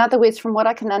 so in other words, from what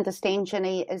I can understand,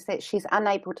 Ginny, is that she's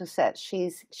unable to sit. She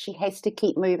has to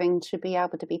keep moving to be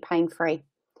able to be pain-free.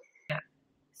 Yeah.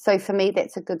 So for me,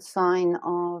 that's a good sign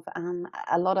of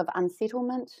a lot of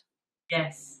unsettlement.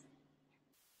 Yes.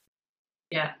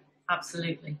 Yeah,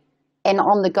 absolutely. And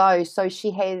on the go. So she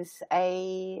has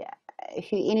her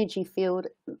energy field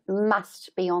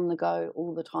must be on the go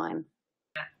all the time.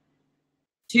 Yeah.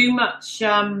 Too much.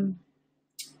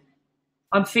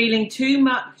 I'm feeling too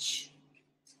much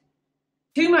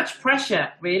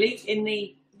pressure, really, in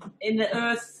the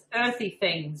earthy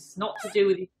things, not to do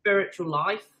with your spiritual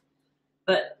life,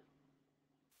 but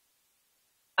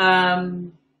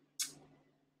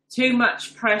too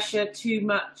much pressure, too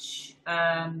much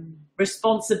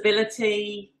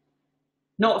responsibility,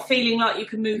 not feeling like you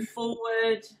can move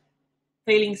forward,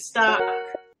 feeling stuck.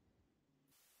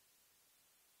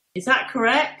 Is that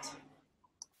correct?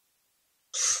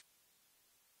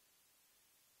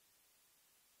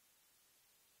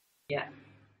 Yeah.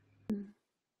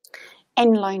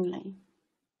 And lonely.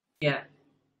 Yeah.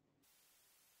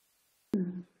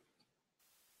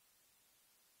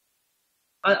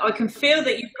 I can feel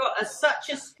that you've got such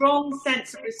a strong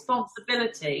sense of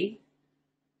responsibility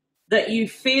that you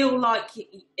feel like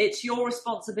it's your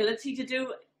responsibility to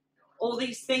do all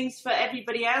these things for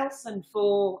everybody else and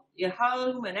for your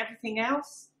home and everything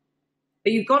else.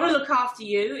 But you've got to look after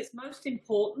you. It's most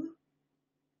important.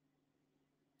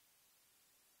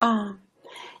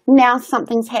 Now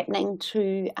something's happening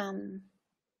to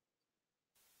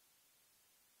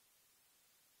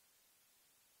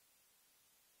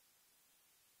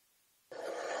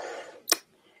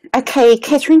okay,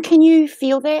 Catherine, can you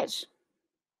feel that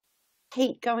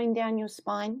heat going down your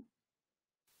spine?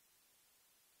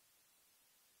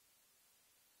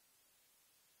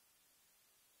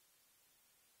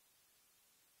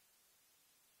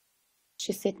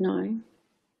 She said no.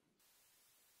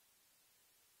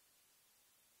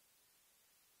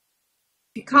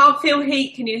 If you can't feel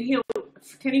heat, can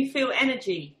you feel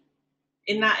energy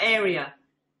in that area?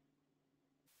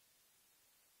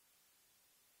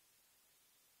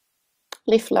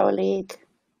 Left lower leg.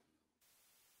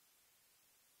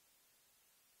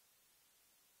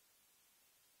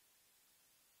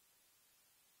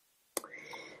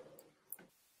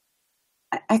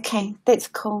 Okay, that's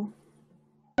cool.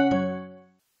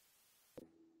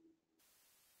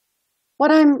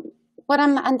 What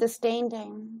I'm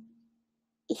understanding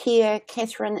here,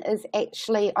 Catherine, is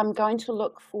actually I'm going to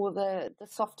look for the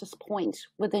softest point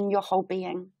within your whole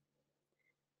being.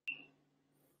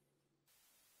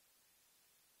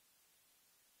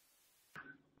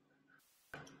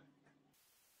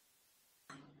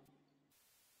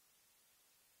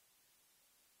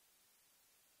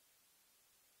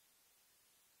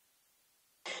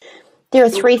 There are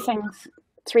three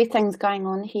things going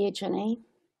on here, Ginny.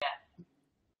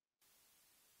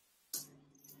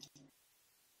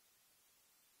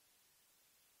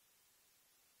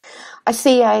 I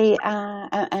see an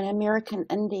American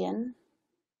Indian.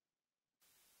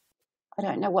 I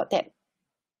don't know what that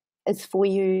is for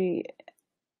you,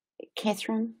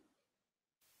 Catherine.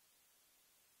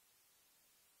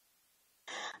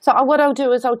 So what I'll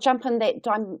do is I'll jump in that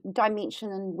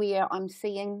dimension and where I'm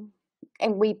seeing,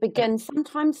 and we begin.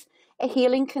 Sometimes a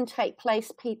healing can take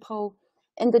place, people,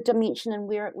 in the dimension and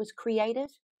where it was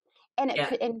created. And it Yeah.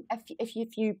 could, and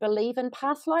if you believe in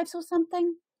past lives or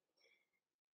something,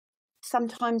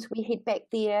 sometimes we head back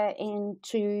there and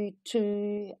to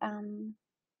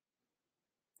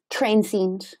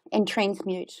transcend and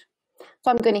transmute.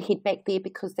 So I'm going to head back there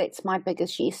because that's my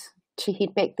biggest yes, to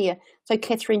head back there. So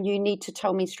Catherine, you need to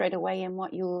tell me straight away and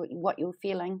what you're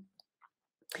feeling.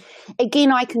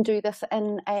 Again, I can do this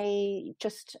in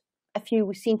just a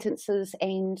few sentences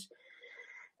and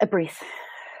a breath.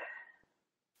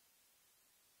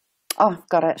 Oh,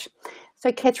 got it.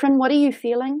 So Catherine, what are you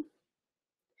feeling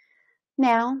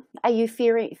now? Are you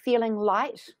feeling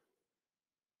light?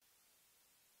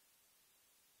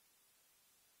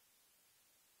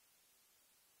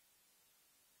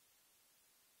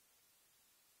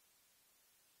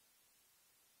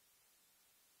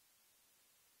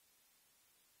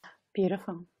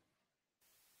 Beautiful.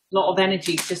 A lot of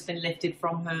energy's just been lifted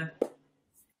from her.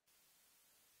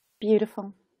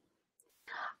 Beautiful.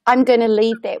 I'm going to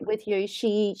leave that with you.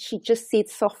 She just said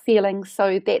soft feelings,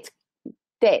 so that's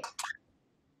that.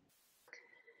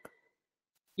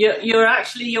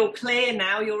 You're clear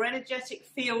now. Your energetic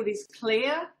field is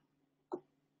clear.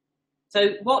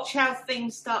 So watch how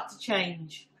things start to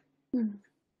change.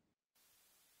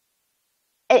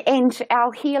 And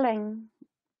our healing,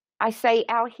 I say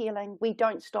our healing, we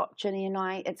don't stop, Ginny and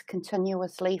I. It's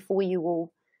continuously for you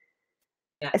all.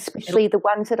 Yeah. Especially the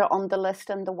ones that are on the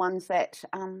list and the ones that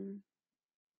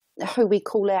who we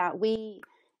call out.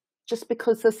 Just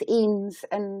because this ends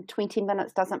in 20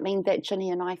 minutes doesn't mean that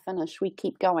Ginny and I finish. We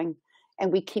keep going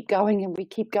and we keep going and we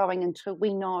keep going until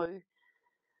we know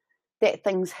that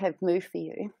things have moved for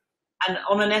you. And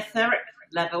on an etheric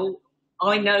level,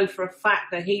 I know for a fact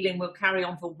that healing will carry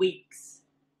on for weeks.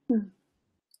 You're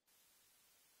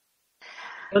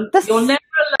never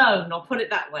alone. I'll put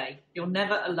it that way. You're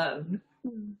never alone.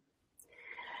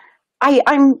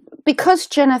 I'm because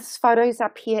Jenith's photo's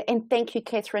up here, and thank you,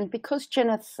 Catherine, because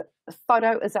Jenith's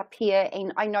photo is up here,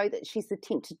 and I know that she's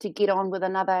attempted to get on with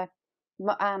another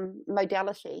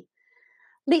modality.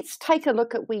 Let's take a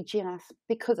look at wee Ginith,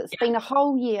 because it's been a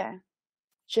whole year,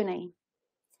 Ginny.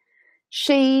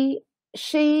 She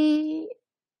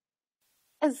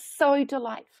is so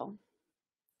delightful.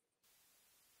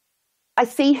 I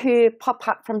see her pop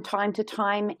up from time to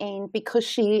time, and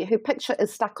because her picture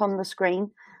is stuck on the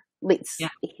screen, let's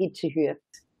head to her.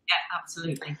 Yeah,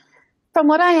 absolutely. From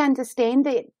what I understand,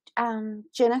 that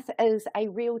Ginith is a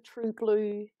real true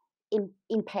blue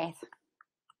empath.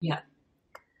 Yeah.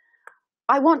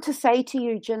 I want to say to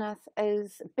you, Ginith,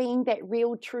 is being that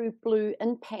real true blue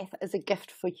empath is a gift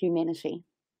for humanity.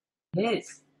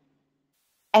 Yes.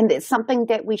 And it's something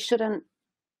that we shouldn't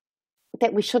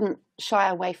shy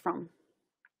away from.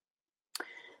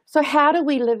 So how do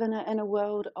we live in a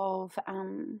world of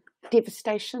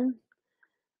devastation,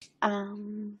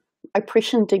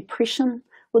 oppression, depression?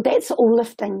 Well, that's all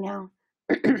lifting now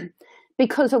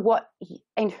because of what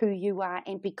and who you are,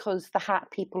 and because the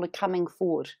heart people are coming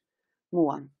forward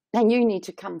more. And you need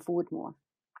to come forward more.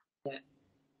 Yeah.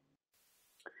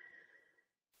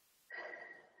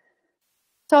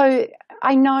 So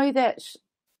I know that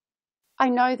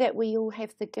we all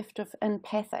have the gift of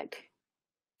empathic.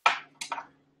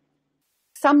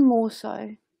 Some more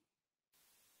so.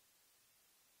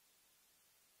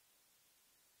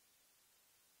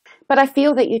 But I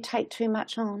feel that you take too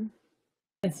much on.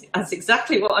 That's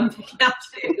exactly what I'm picking up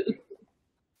to.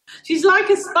 She's like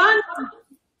a sponge.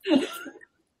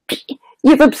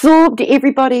 You've absorbed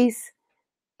everybody's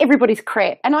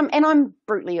crap. And I'm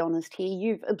brutally honest here.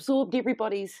 You've absorbed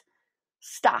everybody's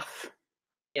stuff.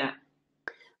 Yeah.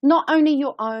 Not only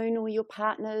your own or your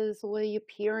partners or your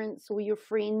parents or your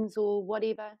friends or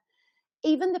whatever,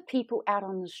 even the people out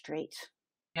on the street.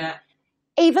 Yeah.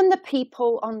 Even the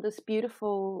people on this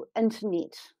beautiful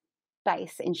internet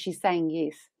base, and she's saying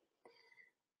yes.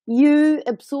 You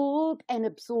absorb and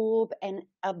absorb and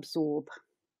absorb.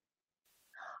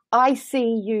 I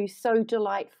see you so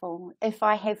delightful. If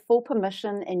I have full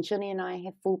permission, and Ginny and I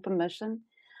have full permission,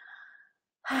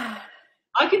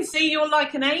 I can see you're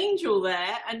like an angel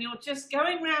there, and you're just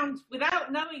going around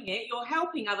without knowing it. You're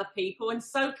helping other people and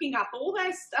soaking up all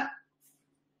their stuff.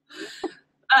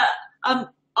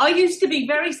 I used to be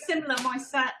very similar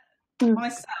myself,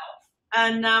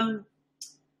 and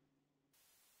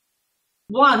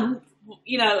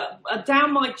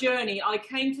down my journey, I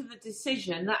came to the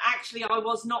decision that actually I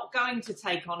was not going to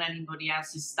take on anybody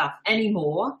else's stuff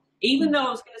anymore, even though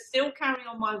I was going to still carry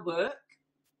on my work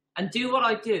and do what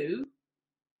I do.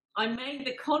 I made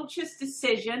the conscious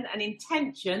decision and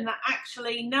intention that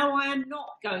actually, no, I am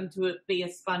not going to be a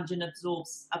sponge and absorb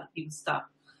other people's stuff.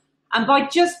 And by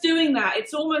just doing that,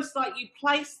 it's almost like you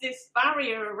place this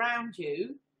barrier around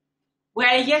you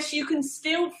where, yes, you can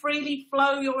still freely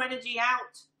flow your energy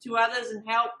out to others and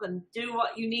help and do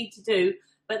what you need to do,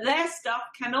 but their stuff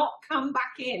cannot come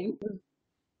back in.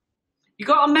 You've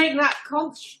got to make that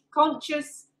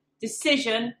conscious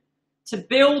decision to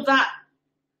build that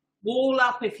wall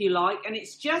up, if you like, and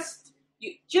it's just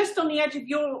on the edge of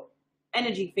your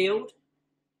energy field,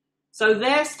 so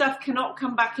their stuff cannot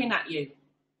come back in at you.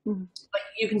 But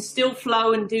you can still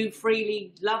flow and do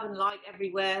freely love and light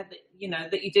everywhere that you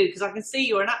do, because I can see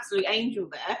you're an absolute angel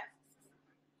there.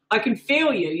 I can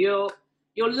feel you.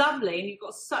 You're lovely, and you've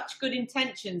got such good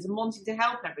intentions and wanting to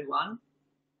help everyone.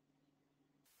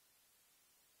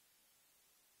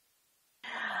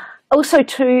 Also,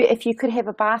 too, if you could have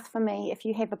a bath for me, if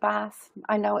you have a bath,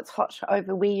 I know it's hot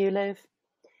over where you live,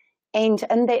 and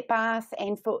in that bath,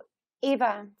 and for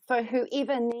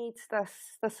whoever needs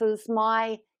this is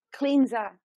my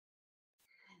cleanser,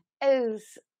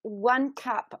 is 1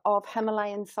 cup of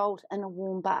Himalayan salt in a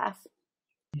warm bath,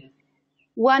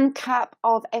 1 cup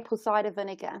of apple cider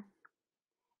vinegar,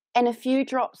 and a few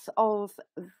drops of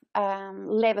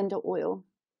lavender oil.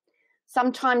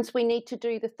 Sometimes we need to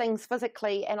do the things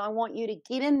physically, and I want you to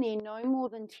get in there no more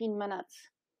than 10 minutes.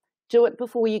 Do it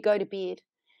before you go to bed.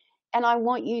 And I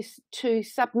want you to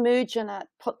submerge in it,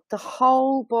 put the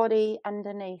whole body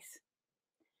underneath.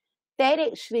 That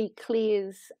actually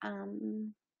clears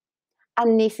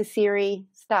unnecessary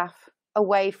stuff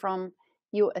away from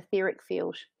your etheric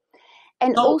field.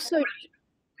 And also,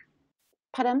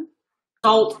 pardon?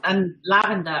 Salt and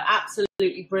lavender,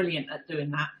 absolutely brilliant at doing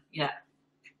that, yeah.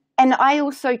 And I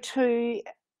also too,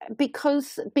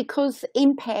 because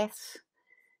empaths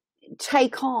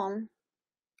take on,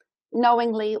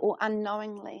 knowingly or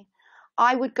unknowingly,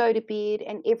 I would go to bed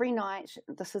and every night,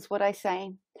 this is what I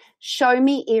say, show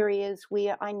me areas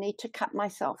where I need to cut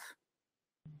myself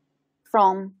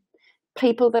from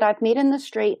people that I've met in the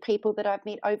street, people that I've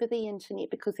met over the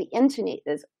internet, because the internet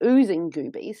is oozing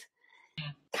goobies.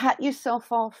 Cut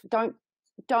yourself off.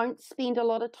 Don't spend a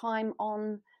lot of time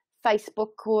on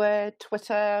Facebook or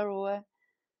Twitter or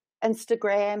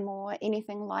Instagram or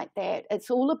anything like that.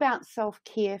 It's all about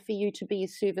self-care for you to be a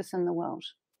service in the world.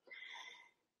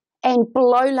 And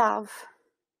blow love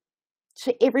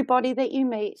to everybody that you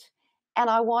meet. And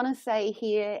I want to say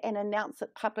here and announce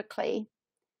it publicly,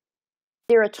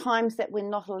 there are times that we're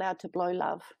not allowed to blow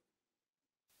love.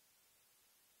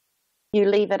 You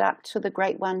leave it up to the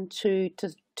Great One to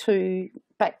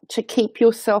keep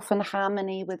yourself in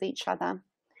harmony with each other.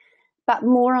 But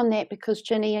more on that, because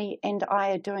Ginny and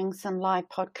I are doing some live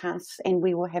podcasts, and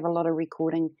we will have a lot of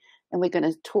recording, and we're going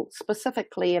to talk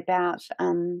specifically about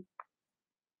a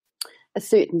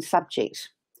certain subject.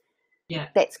 Yeah,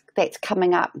 that's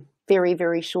coming up very,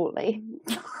 very shortly.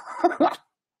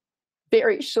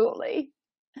 Very shortly.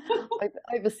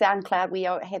 Over SoundCloud, we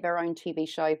have our own TV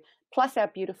show, plus our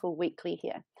beautiful weekly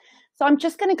here. So I'm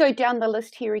just going to go down the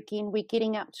list here again. We're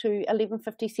getting up to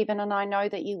 11:57, and I know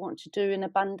that you want to do an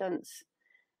abundance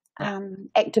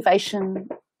activation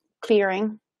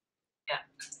clearing. Yeah.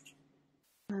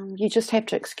 You just have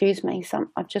to excuse me.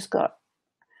 I've just got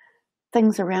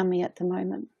things around me at the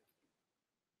moment.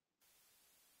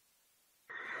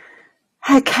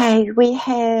 Okay, we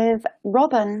have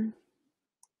Robin.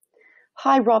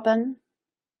 Hi, Robin.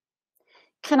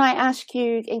 Can I ask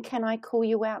you, and can I call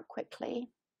you out quickly?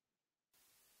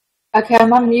 Okay,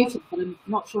 I'm unmuted, but I'm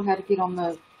not sure how to get on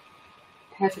the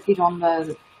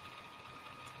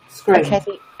screen.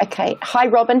 Okay. Hi,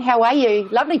 Robin. How are you?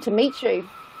 Lovely to meet you.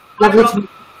 Lovely to meet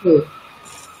you.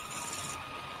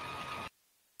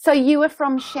 So you are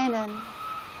from Shannon.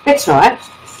 That's right.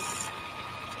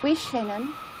 Where's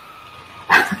Shannon?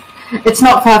 It's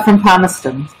not far from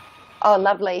Palmerston. Oh,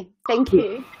 lovely. Thank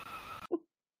you.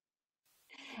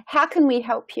 How can we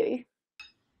help you?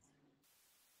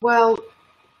 Well,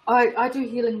 I do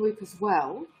healing work as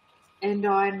well, and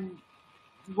I'm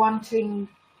wanting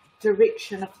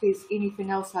direction if there's anything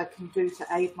else I can do to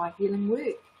aid my healing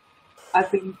work.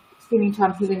 I've been spending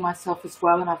time healing myself as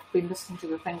well, and I've been listening to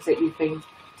the things that you've been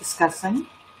discussing.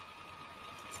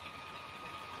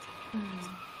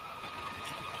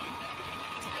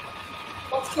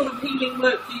 What sort of healing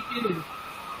work do you do? Do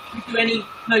you do any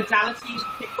modalities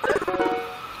in particular?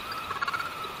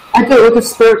 I do all the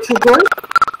spiritual work.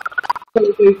 I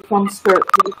do some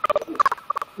spiritual.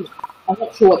 I'm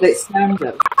not sure what that sound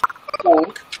is.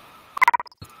 So,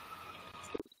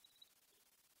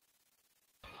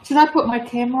 should I put my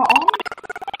camera on?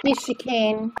 Yes, you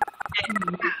can.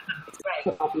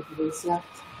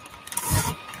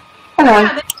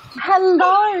 Hello.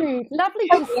 Hello, lovely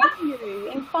to see you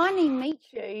and finally meet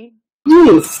you.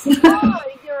 Yes. Oh,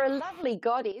 you're a lovely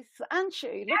goddess, aren't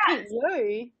you? Look at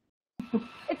you.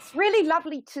 It's really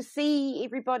lovely to see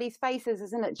everybody's faces,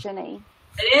 isn't it, Ginny?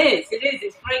 It is.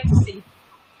 It's great to see.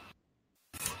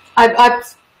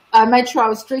 I made sure I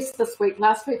was dressed this week.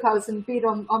 Last week I was in bed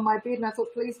on my bed and I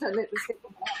thought, please don't let this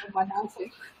happen in my house.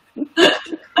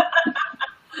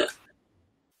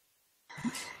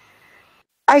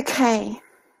 Okay.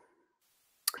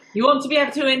 You want to be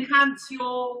able to enhance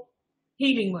your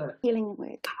healing work. Healing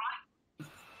work.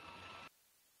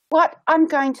 What I'm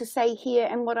going to say here,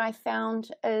 and what I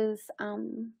found is,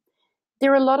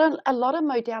 there are a lot of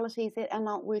modalities that are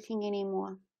not working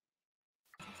anymore.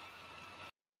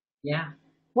 Yeah.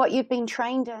 What you've been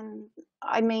trained in,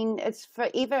 I mean, it's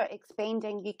forever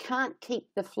expanding. You can't keep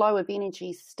the flow of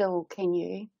energy still, can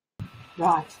you?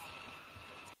 Right.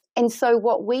 And so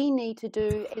what we need to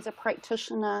do as a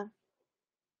practitioner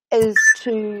is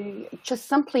to just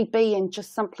simply be and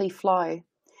just simply flow.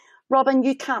 Robin,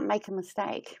 you can't make a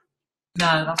mistake.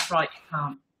 No, that's right, you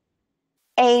can't.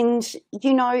 And,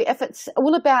 you know, if it's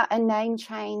all about a name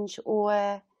change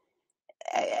or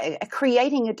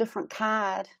creating a different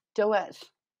card, do it.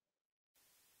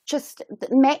 Just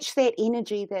match that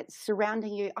energy that's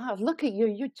surrounding you. Oh, look at you.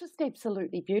 You're just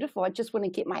absolutely beautiful. I just want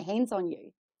to get my hands on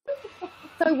you.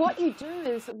 So what you do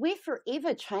is we're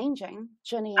forever changing,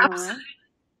 Ginny and Absolutely. I.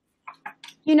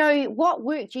 You know, what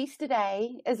worked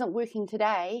yesterday isn't working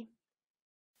today.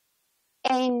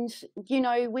 And, you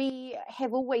know, we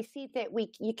have always said that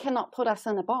you cannot put us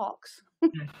in a box.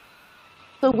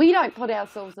 So we don't put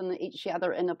ourselves in each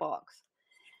other in a box.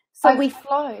 So we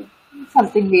flow.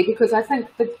 Something there, because I think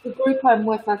the group I'm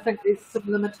with, I think there's some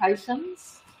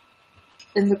limitations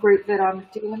in the group that I'm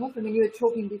dealing with. I mean, you were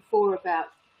talking before about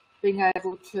being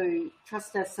able to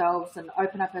trust ourselves and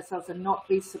open up ourselves and not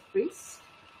be suppressed.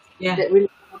 Yeah. That really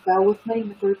doesn't go with me in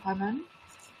the group I'm in.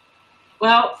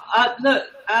 Well, look,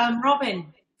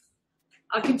 Robin,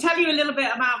 I can tell you a little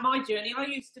bit about my journey. I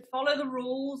used to follow the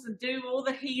rules and do all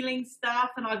the healing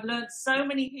stuff, and I've learned so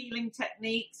many healing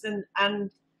techniques, and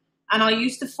I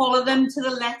used to follow them to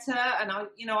the letter, and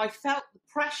I felt the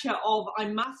pressure of I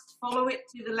must follow it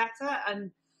to the letter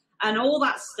and all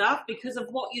that stuff because of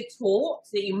what you're taught,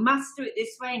 that you must do it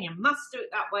this way and you must do it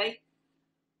that way.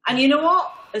 And you know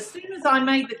what? As soon as I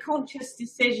made the conscious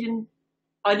decision,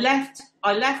 I left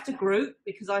a group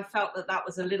because I felt that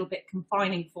was a little bit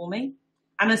confining for me.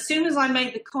 And as soon as I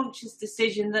made the conscious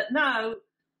decision that no,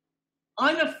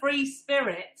 I'm a free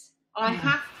spirit, I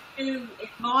have to do it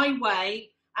my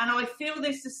way. And I feel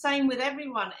this the same with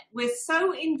everyone. We're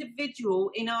so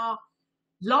individual in our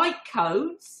light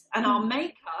codes and our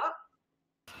makeup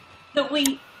that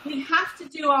we have to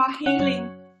do our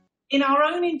healing in our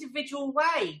own individual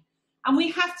way. And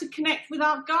we have to connect with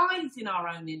our guides in our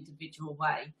own individual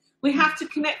way. We have to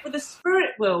connect with the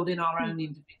spirit world in our own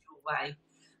individual way.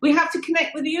 We have to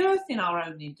connect with the earth in our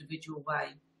own individual way.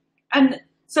 And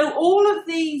so all of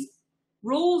these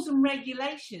rules and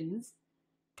regulations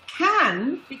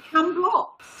can become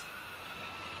blocks.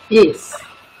 Yes.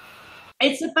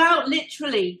 It's about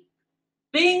literally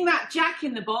being that jack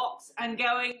in the box and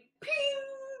going, ping,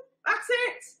 that's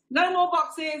it, no more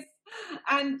boxes,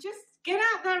 and just get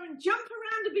out there and jump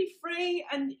around and be free.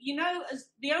 And, you know, as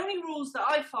the only rules that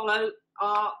I follow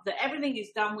are that everything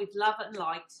is done with love and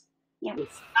light. Yes.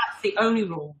 That's the only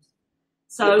rules.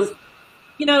 So,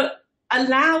 you know,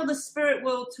 allow the spirit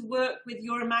world to work with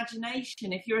your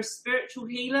imagination. If you're a spiritual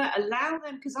healer, allow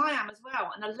them, because I am as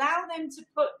well, and allow them to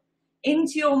put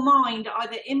into your mind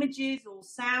either images or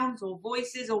sounds or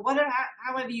voices or whatever,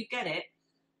 however you get it,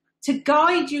 to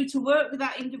guide you to work with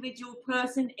that individual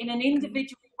person in an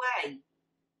individual way.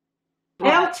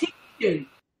 They'll teach you.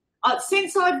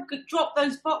 Since I've dropped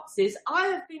those boxes, I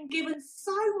have been given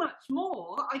so much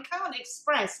more. I can't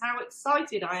express how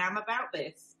excited I am about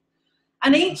this.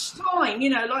 And each time, you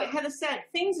know, like Heather said,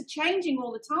 things are changing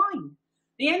all the time.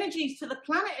 The energies to the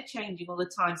planet are changing all the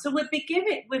time. So we're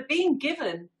being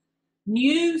given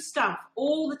new stuff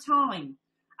all the time.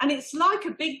 And it's like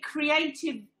a big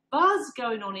creative buzz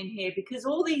going on in here because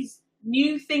all these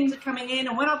new things are coming in.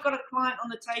 And when I've got a client on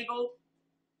the table,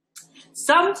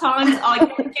 sometimes I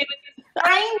get given the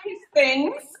strangest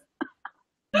things.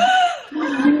 Okay,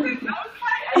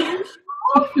 are you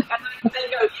sure? And they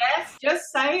go, yes,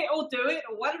 just say it or do it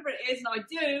or whatever it is, and I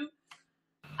do.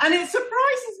 And it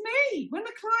surprises me when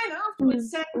the client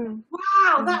afterwards said,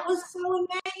 wow, that was so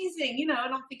amazing, you know,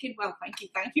 and I'm thinking, well, thank you.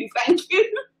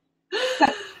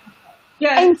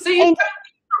 Yeah, and, so you don't need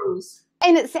rules.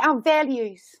 And it's our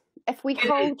values. If we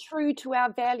hold true to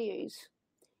our values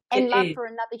and love is. for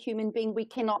another human being, we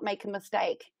cannot make a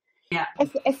mistake. Yeah.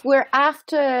 If we're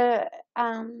after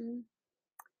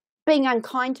being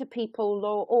unkind to people,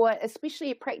 or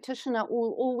especially a practitioner,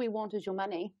 all we want is your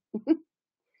money,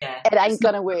 Yeah. it ain't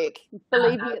going to work.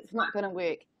 Believe me, it's not going to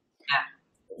work.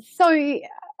 Yeah. So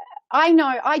I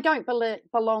know I don't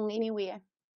belong anywhere.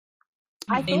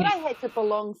 I thought I had to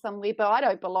belong somewhere, but I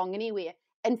don't belong anywhere.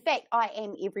 In fact, I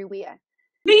am everywhere.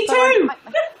 Me too.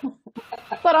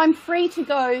 But I'm free to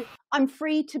go. I'm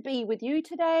free to be with you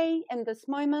today in this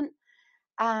moment.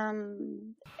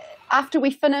 After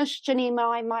we finish, Ginny and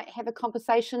I might have a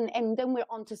conversation, and then we're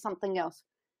on to something else.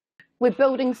 We're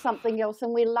building something else,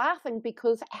 and we're laughing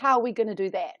because how are we going to do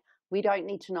that? We don't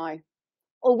need to know.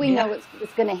 All we know is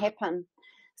it's going to happen.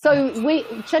 So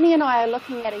Ginny and I are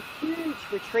looking at a huge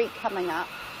retreat coming up.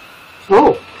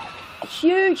 Oh. A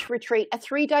huge retreat, a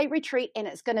 3-day retreat, and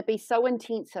it's going to be so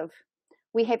intensive.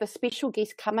 We have a special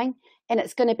guest coming, and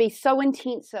it's going to be so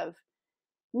intensive.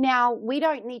 Now, we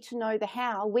don't need to know the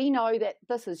how. We know that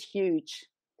this is huge.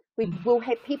 We'll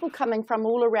have people coming from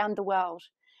all around the world,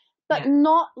 but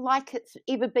not like it's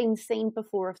ever been seen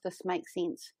before, if this makes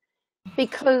sense,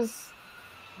 because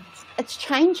it's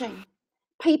changing.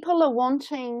 People are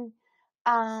wanting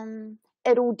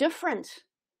it all different.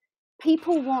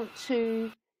 People want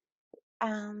to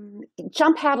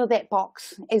jump out of that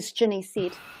box, as Ginny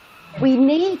said. We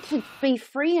need to be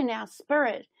free in our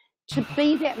spirit to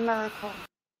be that miracle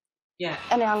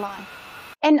in our life.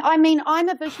 And I mean, I'm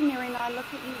a visionary, and I look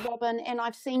at you, Robin, and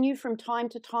I've seen you from time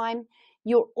to time.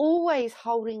 You're always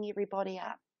holding everybody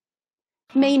up,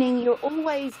 meaning you're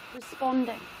always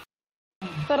responding.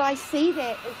 But I see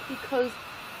that is because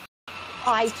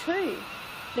I too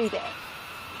do that.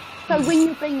 So when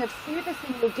you're being of service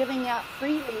and you're giving out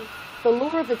freely, the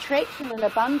law of attraction and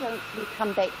abundance will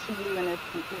come back to you in a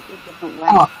completely different way.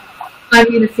 Oh, I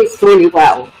manifest really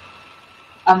well.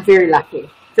 I'm very lucky.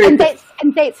 And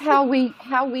that's how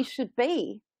we should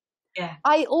be. Yeah.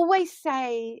 I always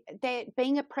say that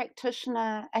being a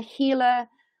practitioner, a healer,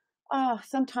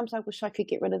 sometimes I wish I could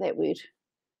get rid of that word,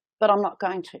 but I'm not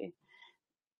going to.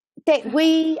 That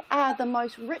we are the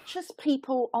most richest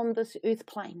people on this earth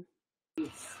plane.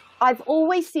 Yes. I've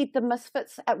always said the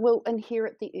misfits will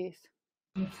inherit the earth.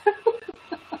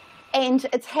 And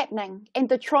it's happening. And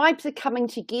the tribes are coming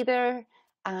together.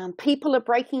 People are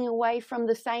breaking away from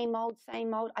the same old.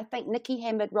 I think Nikki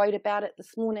Hammond wrote about it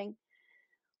this morning.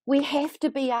 We have to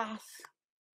be us.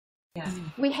 Yeah.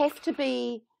 We have to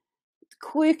be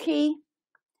quirky.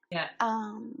 Yeah.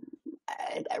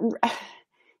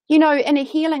 You know, in a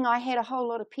healing, I had a whole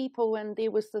lot of people, and there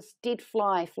was this dead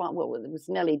fly, well, it was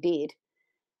nearly dead.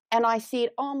 And I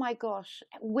said, oh my gosh,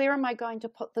 where am I going to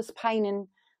put this pain in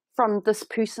from this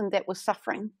person that was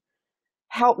suffering?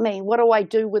 Help me. What do I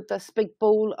do with this big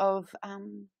ball of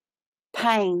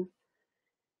pain?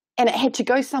 And it had to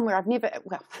go somewhere.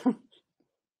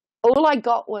 All I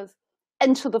got was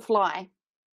into the fly.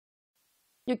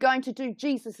 You're going to do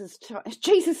Jesus's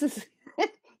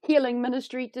healing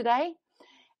ministry today.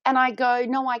 And I go,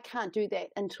 no, I can't do that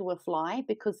into a fly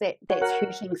because that's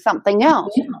hurting something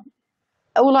else.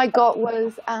 All I got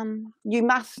was, you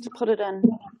must put it in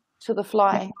to the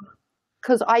fly,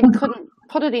 because I couldn't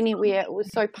put it anywhere. It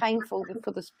was so painful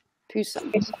for this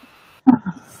person.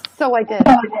 So I did.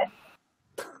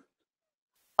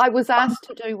 I was asked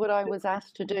to do what I was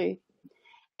asked to do.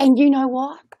 And you know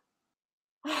what?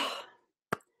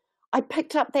 I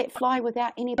picked up that fly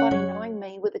without anybody knowing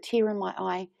me, with a tear in my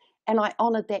eye, and I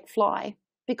honoured that fly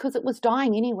because it was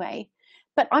dying anyway.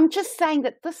 But I'm just saying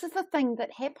that this is the thing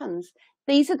that happens.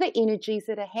 These are the energies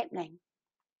that are happening.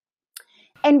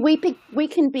 And we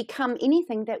can become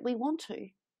anything that we want to.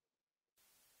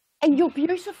 And you're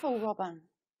beautiful, Robin.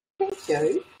 Thank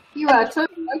you. You are too,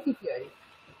 both of you.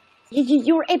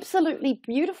 You're absolutely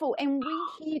beautiful. And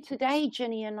we're here today,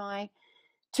 Ginny and I,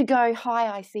 to go, hi,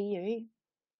 I see you.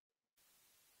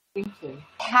 Thank you.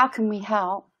 How can we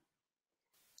help?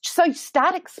 So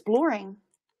start exploring.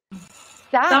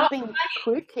 Start being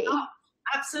quirky.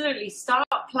 Absolutely. Start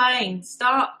playing.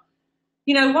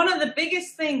 You know, one of the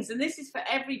biggest things, and this is for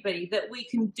everybody, that we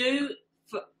can do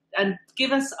and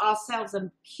give ourselves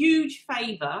a huge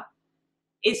favour,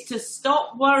 is to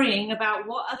stop worrying about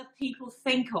what other people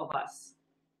think of us.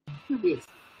 Yes.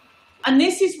 And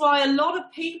this is why a lot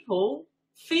of people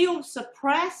feel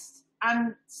suppressed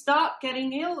and start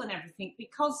getting ill and everything,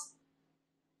 because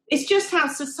it's just how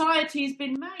society has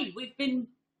been made. We've been,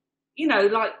 you know,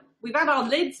 like, we've had our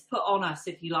lids put on us,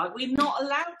 if you like. We're not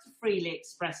allowed to freely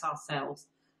express ourselves.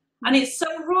 And it's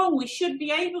so wrong. We should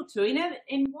be able to,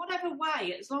 in whatever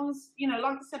way, as long as, you know,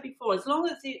 like I said before, as long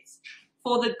as it's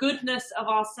for the goodness of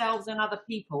ourselves and other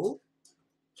people,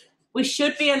 we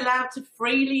should be allowed to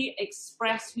freely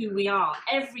express who we are.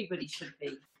 Everybody should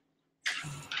be.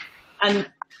 And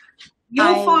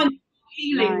you'll find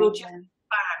healing will just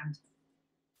expand.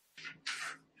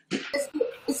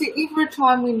 Is there ever a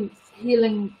time when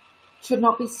healing should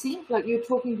not be seen? Like you were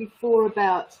talking before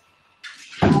about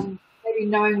maybe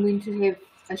knowing when to have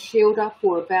a shield up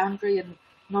or a boundary and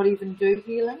not even do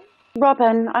healing?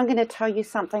 Robin, I'm going to tell you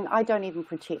something. I don't even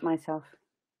protect myself.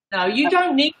 No, you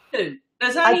don't need to.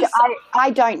 There's only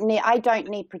I don't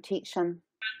need protection.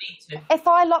 You don't need to. If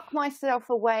I lock myself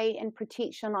away in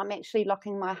protection, I'm actually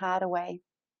locking my heart away.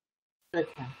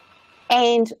 Okay.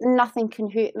 And nothing can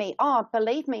hurt me. Oh,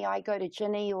 believe me, I go to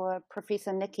Ginny or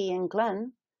Professor Nikki and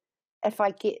Glenn if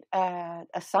I get a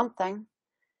something.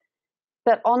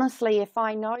 But honestly, if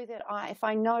I know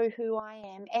who I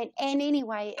am, and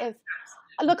anyway,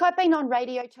 look, I've been on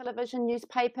radio, television,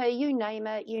 newspaper, you name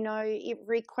it,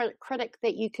 every critic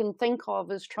that you can think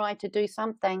of is trying to do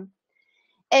something.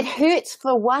 It hurts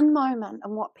for one moment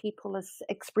in what people are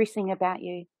expressing about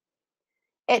you.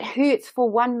 It hurts for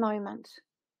one moment.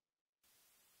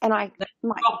 And I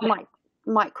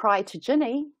might cry to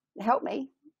Ginny, help me.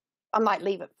 I might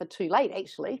leave it for too late,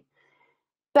 actually.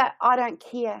 But I don't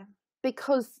care,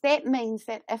 because that means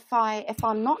that if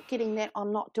I'm not getting that,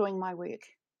 I'm not doing my work.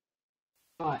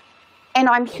 Right. And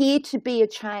I'm here to be a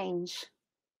change.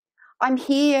 I'm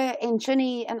here, and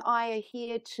Ginny and I are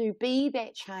here to be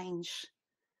that change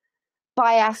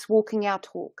by us walking our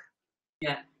talk.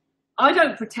 Yeah. I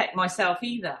don't protect myself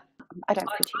either. I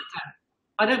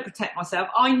don't protect myself.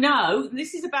 I know,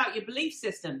 this is about your belief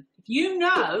system. If you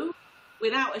know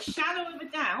without a shadow of a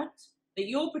doubt that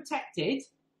you're protected,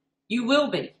 you will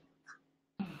be.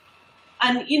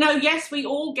 And, yes, we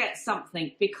all get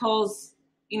something because,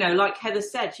 like Heather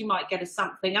said, she might get a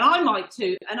something and I might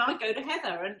too. And I go to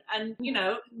Heather and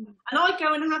I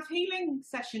go and have healing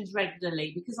sessions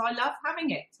regularly because I love having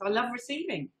it. I love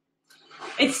receiving.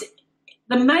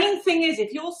 The main thing is,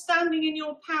 if you're standing in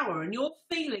your power and you're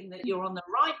feeling that you're on the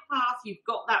right path, you've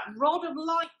got that rod of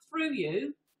light through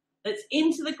you that's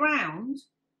into the ground,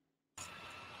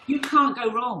 you can't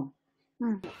go wrong.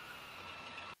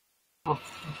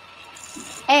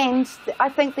 And I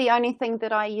think the only thing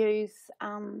that I use,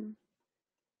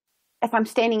 if I'm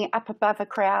standing up above a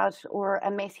crowd or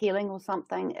a mass healing or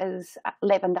something, is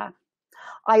lavender.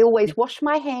 I always wash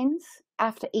my hands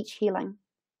after each healing.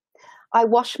 I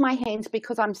wash my hands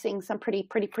because I'm seeing some pretty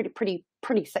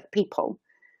sick people.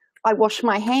 I wash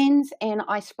my hands and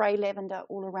I spray lavender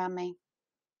all around me.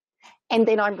 And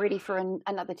then I'm ready for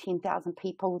another 10,000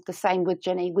 people. The same with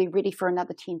Ginny. We're ready for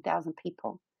another 10,000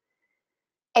 people.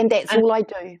 And that's all I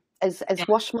do is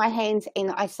wash my hands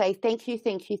and I say, thank you,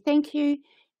 thank you, thank you.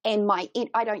 And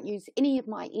I don't use any of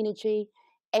my energy.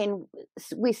 And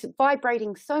we're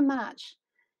vibrating so much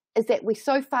is that we're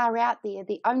so far out there.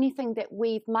 The only thing that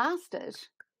we've mastered,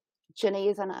 Ginny,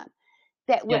 isn't it?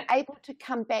 That we're able to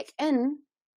come back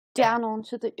down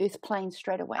onto the earth plane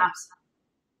straight away. Absolutely.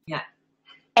 Yeah.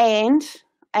 And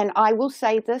I will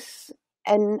say this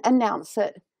and announce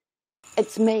it.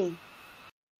 It's me.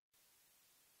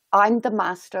 I'm the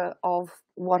master of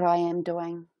what I am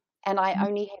doing. And I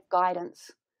only have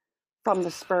guidance from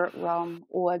the spirit realm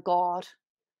or God.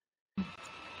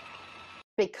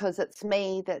 Because it's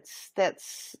me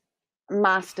that's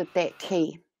mastered that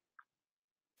key.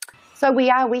 So we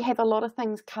have a lot of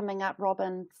things coming up,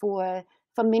 Robin, for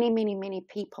many, many, many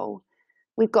people.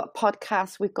 We've got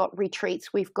podcasts, we've got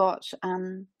retreats, we've got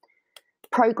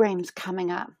programs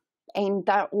coming up, and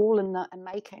they're all in the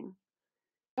making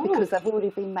because they've already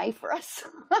been made for us.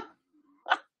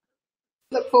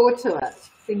 Look forward to it.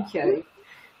 Thank you.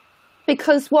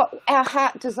 Because what our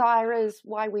heart desire is,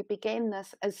 why we began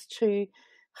this, is to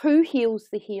who heals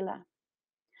the healer?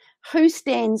 Who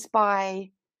stands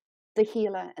by the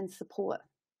healer and support?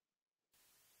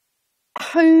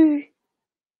 Who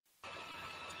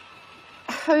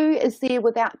is there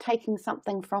without taking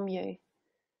something from you?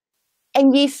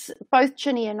 And yes, both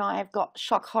Ginny and I have got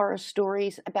shock horror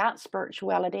stories about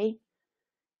spirituality,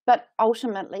 but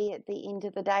ultimately at the end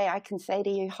of the day, I can say to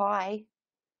you, hi,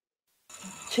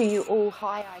 to you all,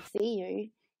 hi, I see you.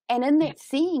 And in that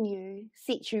seeing you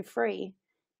sets you free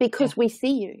because we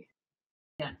see you.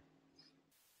 Yeah.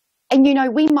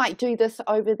 And, we might do this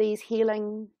over these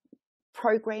healing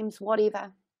programs,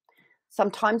 whatever.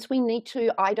 Sometimes we need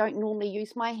to. I don't normally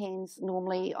use my hands.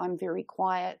 Normally I'm very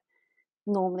quiet.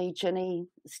 Normally Ginny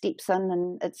steps in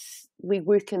and we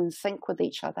work in sync with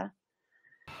each other.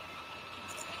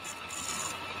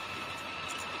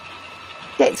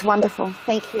 That's wonderful.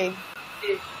 Thank you.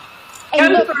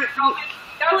 Go for it,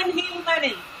 Go and heal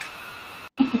many.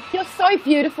 You're so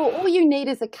beautiful. All you need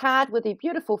is a card with your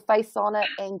beautiful face on it,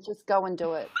 and just go and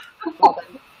do it, Robin.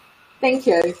 Thank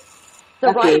you. The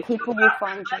Thank right you. people will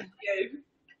find you.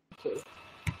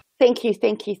 Thank you.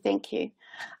 Thank you.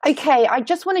 Okay, I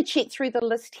just want to check through the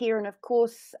list here, and of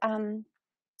course, in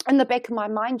the back of my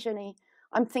mind, Ginny,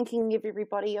 I'm thinking of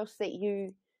everybody else that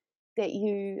you.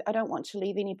 I don't want to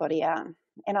leave anybody out,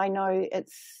 and I know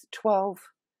it's 12.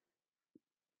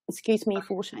 Excuse me,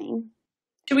 14.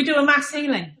 Should we do a mass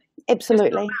healing?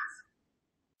 Absolutely.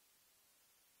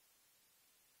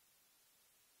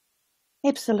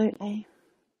 Absolutely.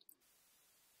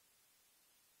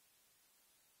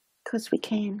 Because we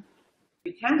can.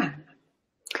 We can.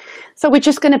 So we're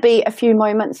just going to be a few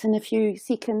moments and a few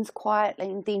seconds quietly,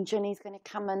 and then Ginny's going to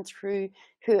come in through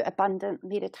her abundant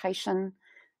meditation.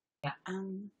 Yeah.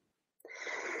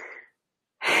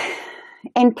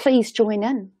 And please join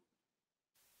in.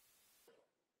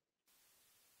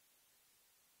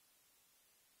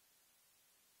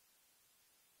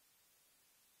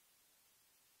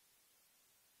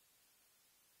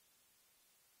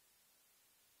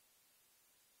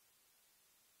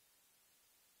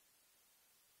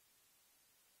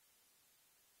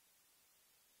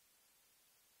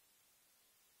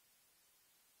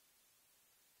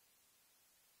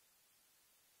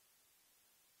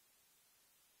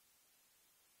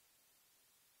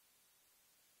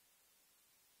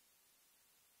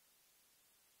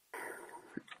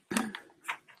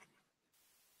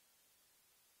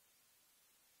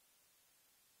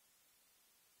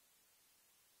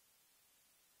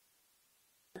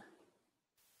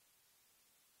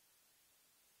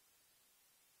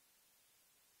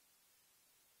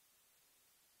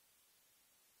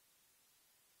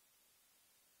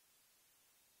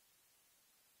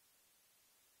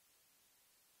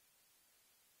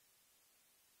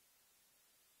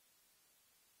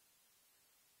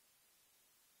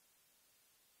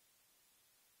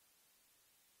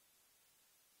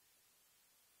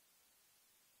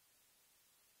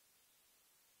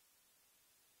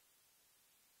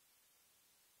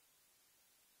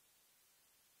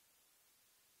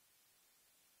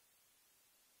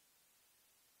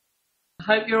 I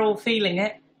hope you're all feeling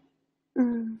it.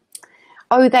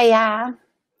 Oh, they are.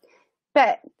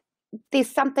 But there's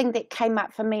something that came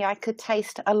up for me. I could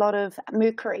taste a lot of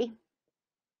mercury.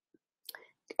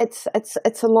 It's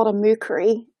a lot of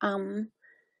mercury in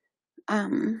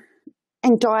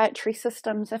dietary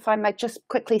systems. If I may just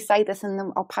quickly say this, and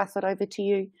then I'll pass it over to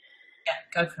you. Yeah,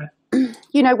 go for it.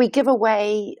 You know, we give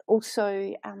away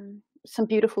also some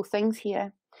beautiful things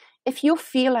here. If you're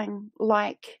feeling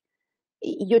like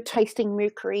you're tasting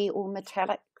mercury or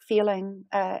metallic feeling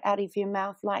out of your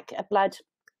mouth, like a blood,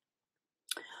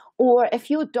 or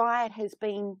if your diet has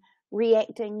been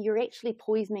reacting, you're actually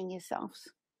poisoning yourselves.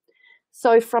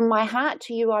 So from my heart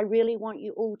to you, I really want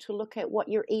you all to look at what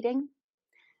you're eating,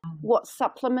 what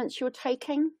supplements you're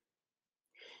taking,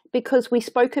 because we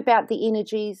spoke about the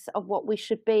energies of what we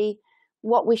should be.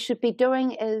 What we should be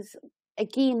doing is,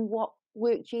 again, what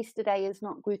worked yesterday is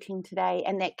not working today,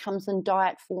 and that comes in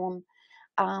diet form.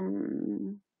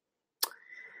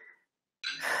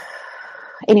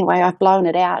 Anyway, I've blown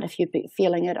it out. If you're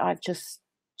feeling it, I've just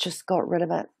got rid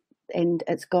of it, and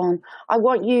it's gone. I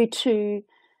want you to,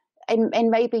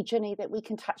 and maybe, Ginny, that we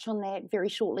can touch on that very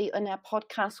shortly in our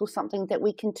podcast or something, that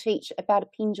we can teach about a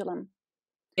pendulum.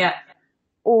 Yeah.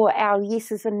 Or our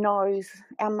yeses and nos,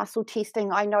 our muscle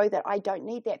testing. I know that I don't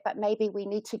need that, but maybe we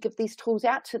need to give these tools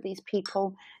out to these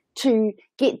people to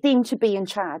get them to be in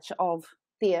charge of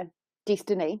their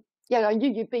destiny. Yeah, I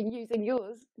knew you've been using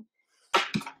yours.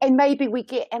 And maybe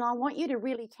and I want you to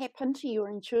really tap into your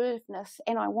intuitiveness.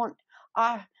 And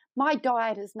my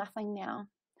diet is nothing now.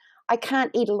 I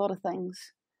can't eat a lot of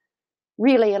things.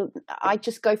 Really, I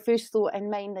just go first thought, and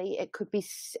mainly it could be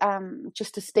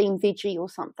just a steamed veggie or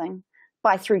something,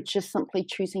 through just simply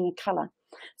choosing a colour.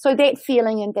 So that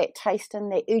feeling and that taste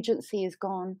and that urgency is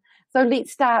gone. So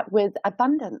let's start with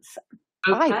abundance.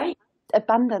 Okay.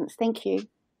 Abundance, thank you.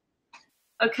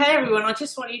 Okay, everyone, I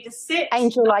just want you to sit.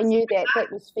 Angel, I knew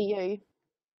that was for you.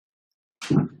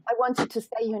 I wanted to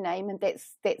say your name, and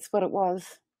that's what it was.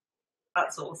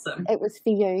 That's awesome. It was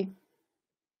for you.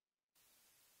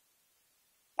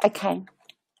 Okay.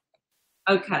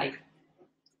 Okay.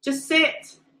 Just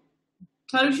sit.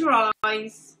 Close your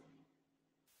eyes.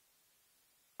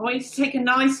 I want you to take a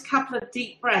nice couple of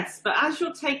deep breaths, but as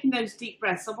you're taking those deep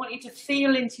breaths, I want you to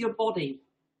feel into your body.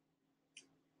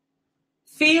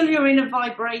 Feel your inner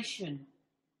vibration.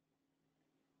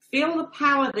 Feel the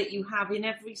power that you have in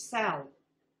every cell.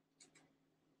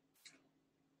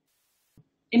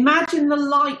 Imagine the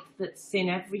light that's in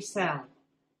every cell.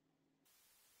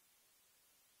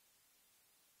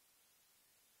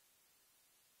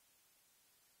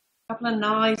 couple of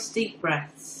nice deep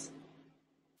breaths.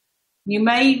 You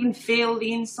may even feel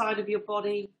the inside of your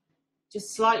body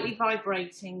just slightly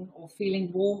vibrating or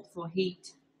feeling warmth or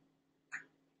heat.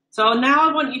 So now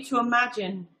I want you to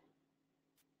imagine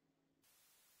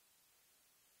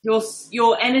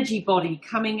your energy body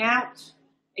coming out,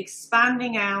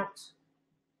 expanding out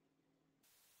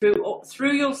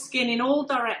through your skin in all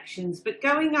directions, but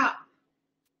going up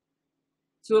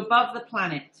to above the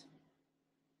planet.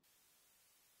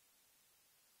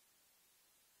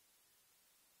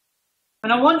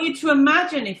 And I want you to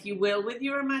imagine, if you will, with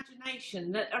your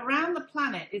imagination, that around the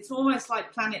planet, it's almost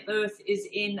like planet Earth is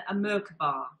in a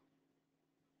Merkaba,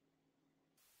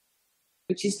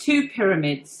 which is two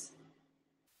pyramids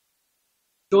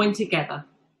joined together.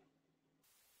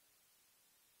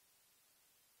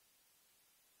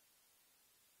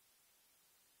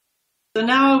 So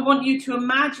now I want you to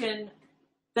imagine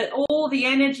that all the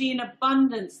energy and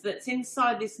abundance that's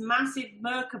inside this massive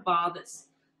Merkaba that's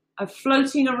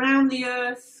floating around the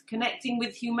earth, connecting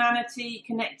with humanity,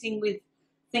 connecting with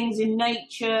things in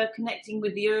nature, connecting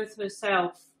with the earth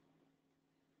herself.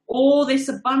 All this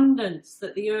abundance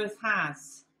that the earth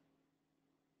has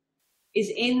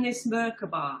is in this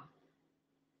Merkaba.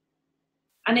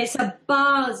 And it's a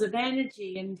buzz of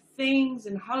energy and things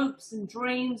and hopes and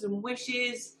dreams and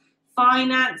wishes,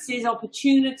 finances,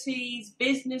 opportunities,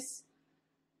 business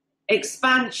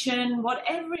expansion,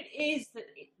 whatever it is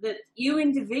that you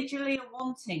individually are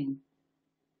wanting.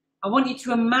 I want you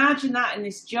to imagine that in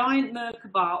this giant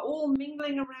Merkaba, all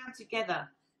mingling around together,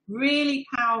 really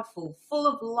powerful, full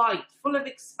of light, full of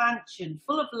expansion,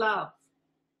 full of love.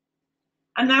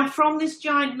 And now from this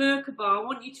giant Merkaba, I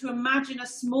want you to imagine a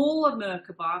smaller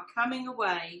Merkaba coming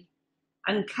away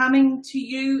and coming to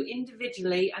you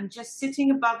individually and just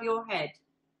sitting above your head.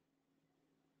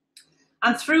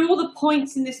 And through all the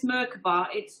points in this Merkaba,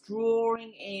 it's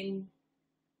drawing in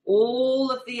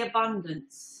all of the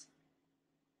abundance.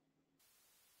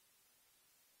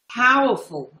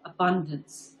 Powerful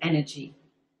abundance energy.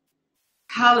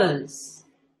 Colours,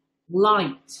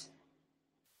 light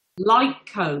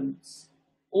cones,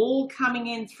 all coming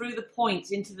in through the points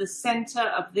into the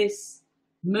centre of this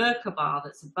Merkaba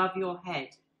that's above your head.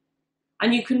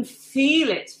 And you can feel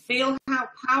it, feel how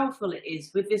powerful it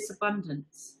is with this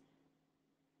abundance.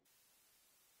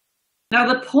 Now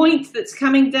the point that's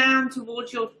coming down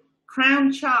towards your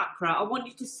crown chakra, I want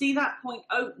you to see that point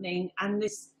opening and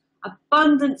this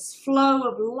abundance flow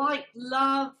of light,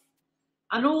 love,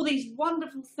 and all these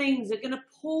wonderful things are going to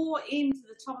pour into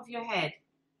the top of your head,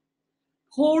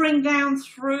 pouring down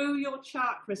through your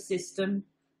chakra system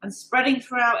and spreading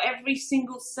throughout every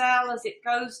single cell as it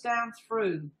goes down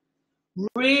through.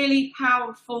 Really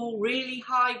powerful, really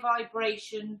high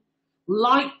vibration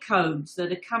light codes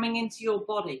that are coming into your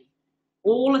body,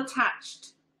 all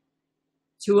attached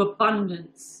to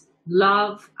abundance,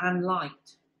 love and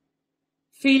light.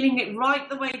 Feeling it right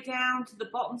the way down to the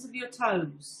bottoms of your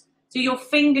toes, to your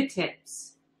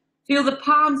fingertips. Feel the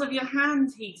palms of your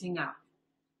hands heating up,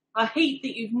 a heat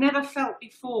that you've never felt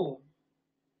before.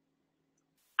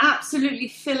 Absolutely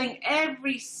filling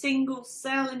every single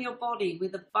cell in your body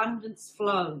with abundance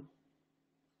flow.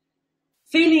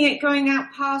 Feeling it going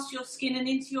out past your skin and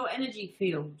into your energy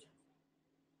field.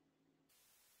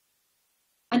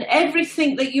 And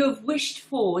everything that you have wished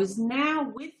for is now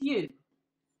with you.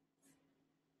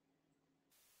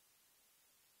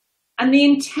 And the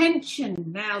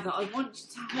intention now that I want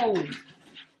you to hold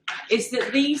is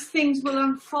that these things will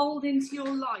unfold into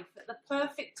your life at the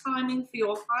perfect timing for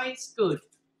your highest good.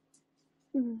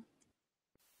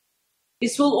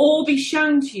 This will all be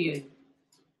shown to you,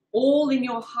 all in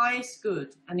your highest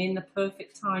good and in the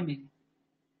perfect timing.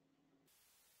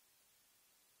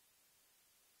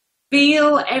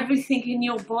 Feel everything in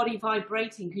your body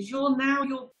vibrating, because your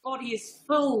body is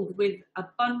filled with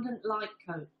abundant light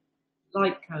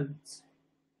codes,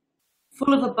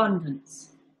 full of abundance,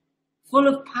 full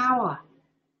of power.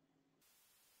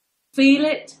 Feel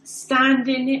it, stand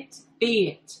in it, be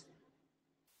it.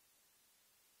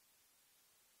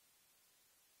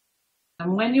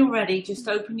 And when you're ready, just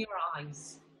open your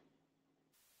eyes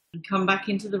and come back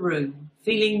into the room,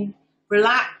 feeling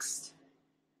relaxed,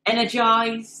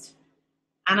 energized,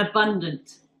 and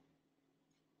abundant.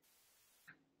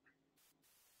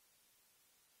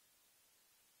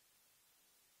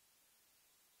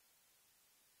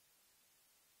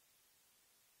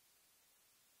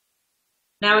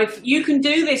 Now, if you can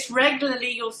do this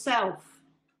regularly yourself,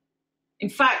 in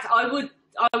fact, I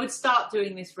would start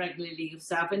doing this regularly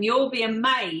yourself, and you'll be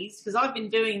amazed, because I've been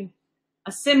doing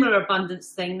a similar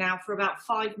abundance thing now for about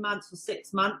 5 months or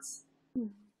 6 months.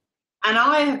 And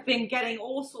I have been getting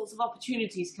all sorts of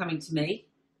opportunities coming to me.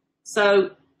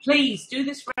 So please do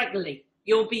this regularly.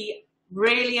 You'll be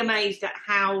really amazed at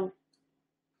how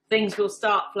things will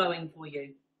start flowing for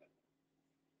you.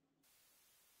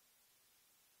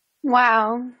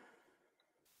 Wow.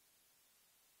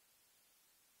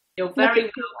 You're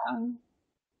very welcome.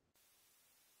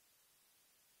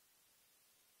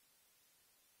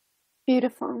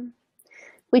 Beautiful.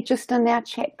 We're just in our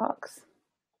chat box.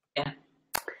 Yeah.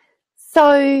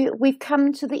 So we've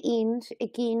come to the end.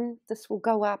 Again, this will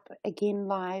go up again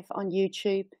live on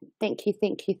YouTube. Thank you,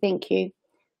 thank you, thank you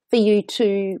for you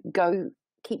to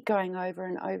keep going over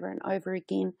and over and over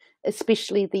again,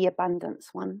 especially the abundance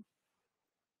one.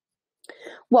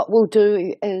 What we'll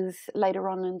do is later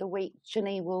on in the week,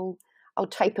 Ginny I'll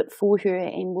tape it for her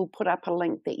and we'll put up a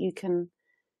link that you can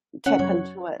tap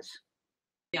into it.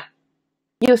 Yeah.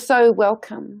 You're so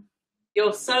welcome.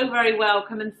 You're so very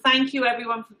welcome. And thank you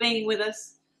everyone for being with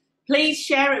us. Please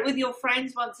share it with your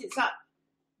friends once it's up,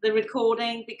 the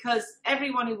recording, because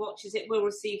everyone who watches it will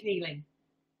receive healing.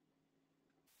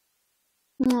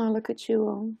 Oh, look at you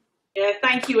all. Yeah,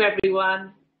 thank you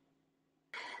everyone.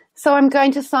 So I'm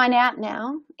going to sign out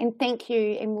now and thank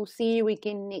you, and we'll see you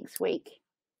again next week.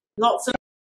 Lots of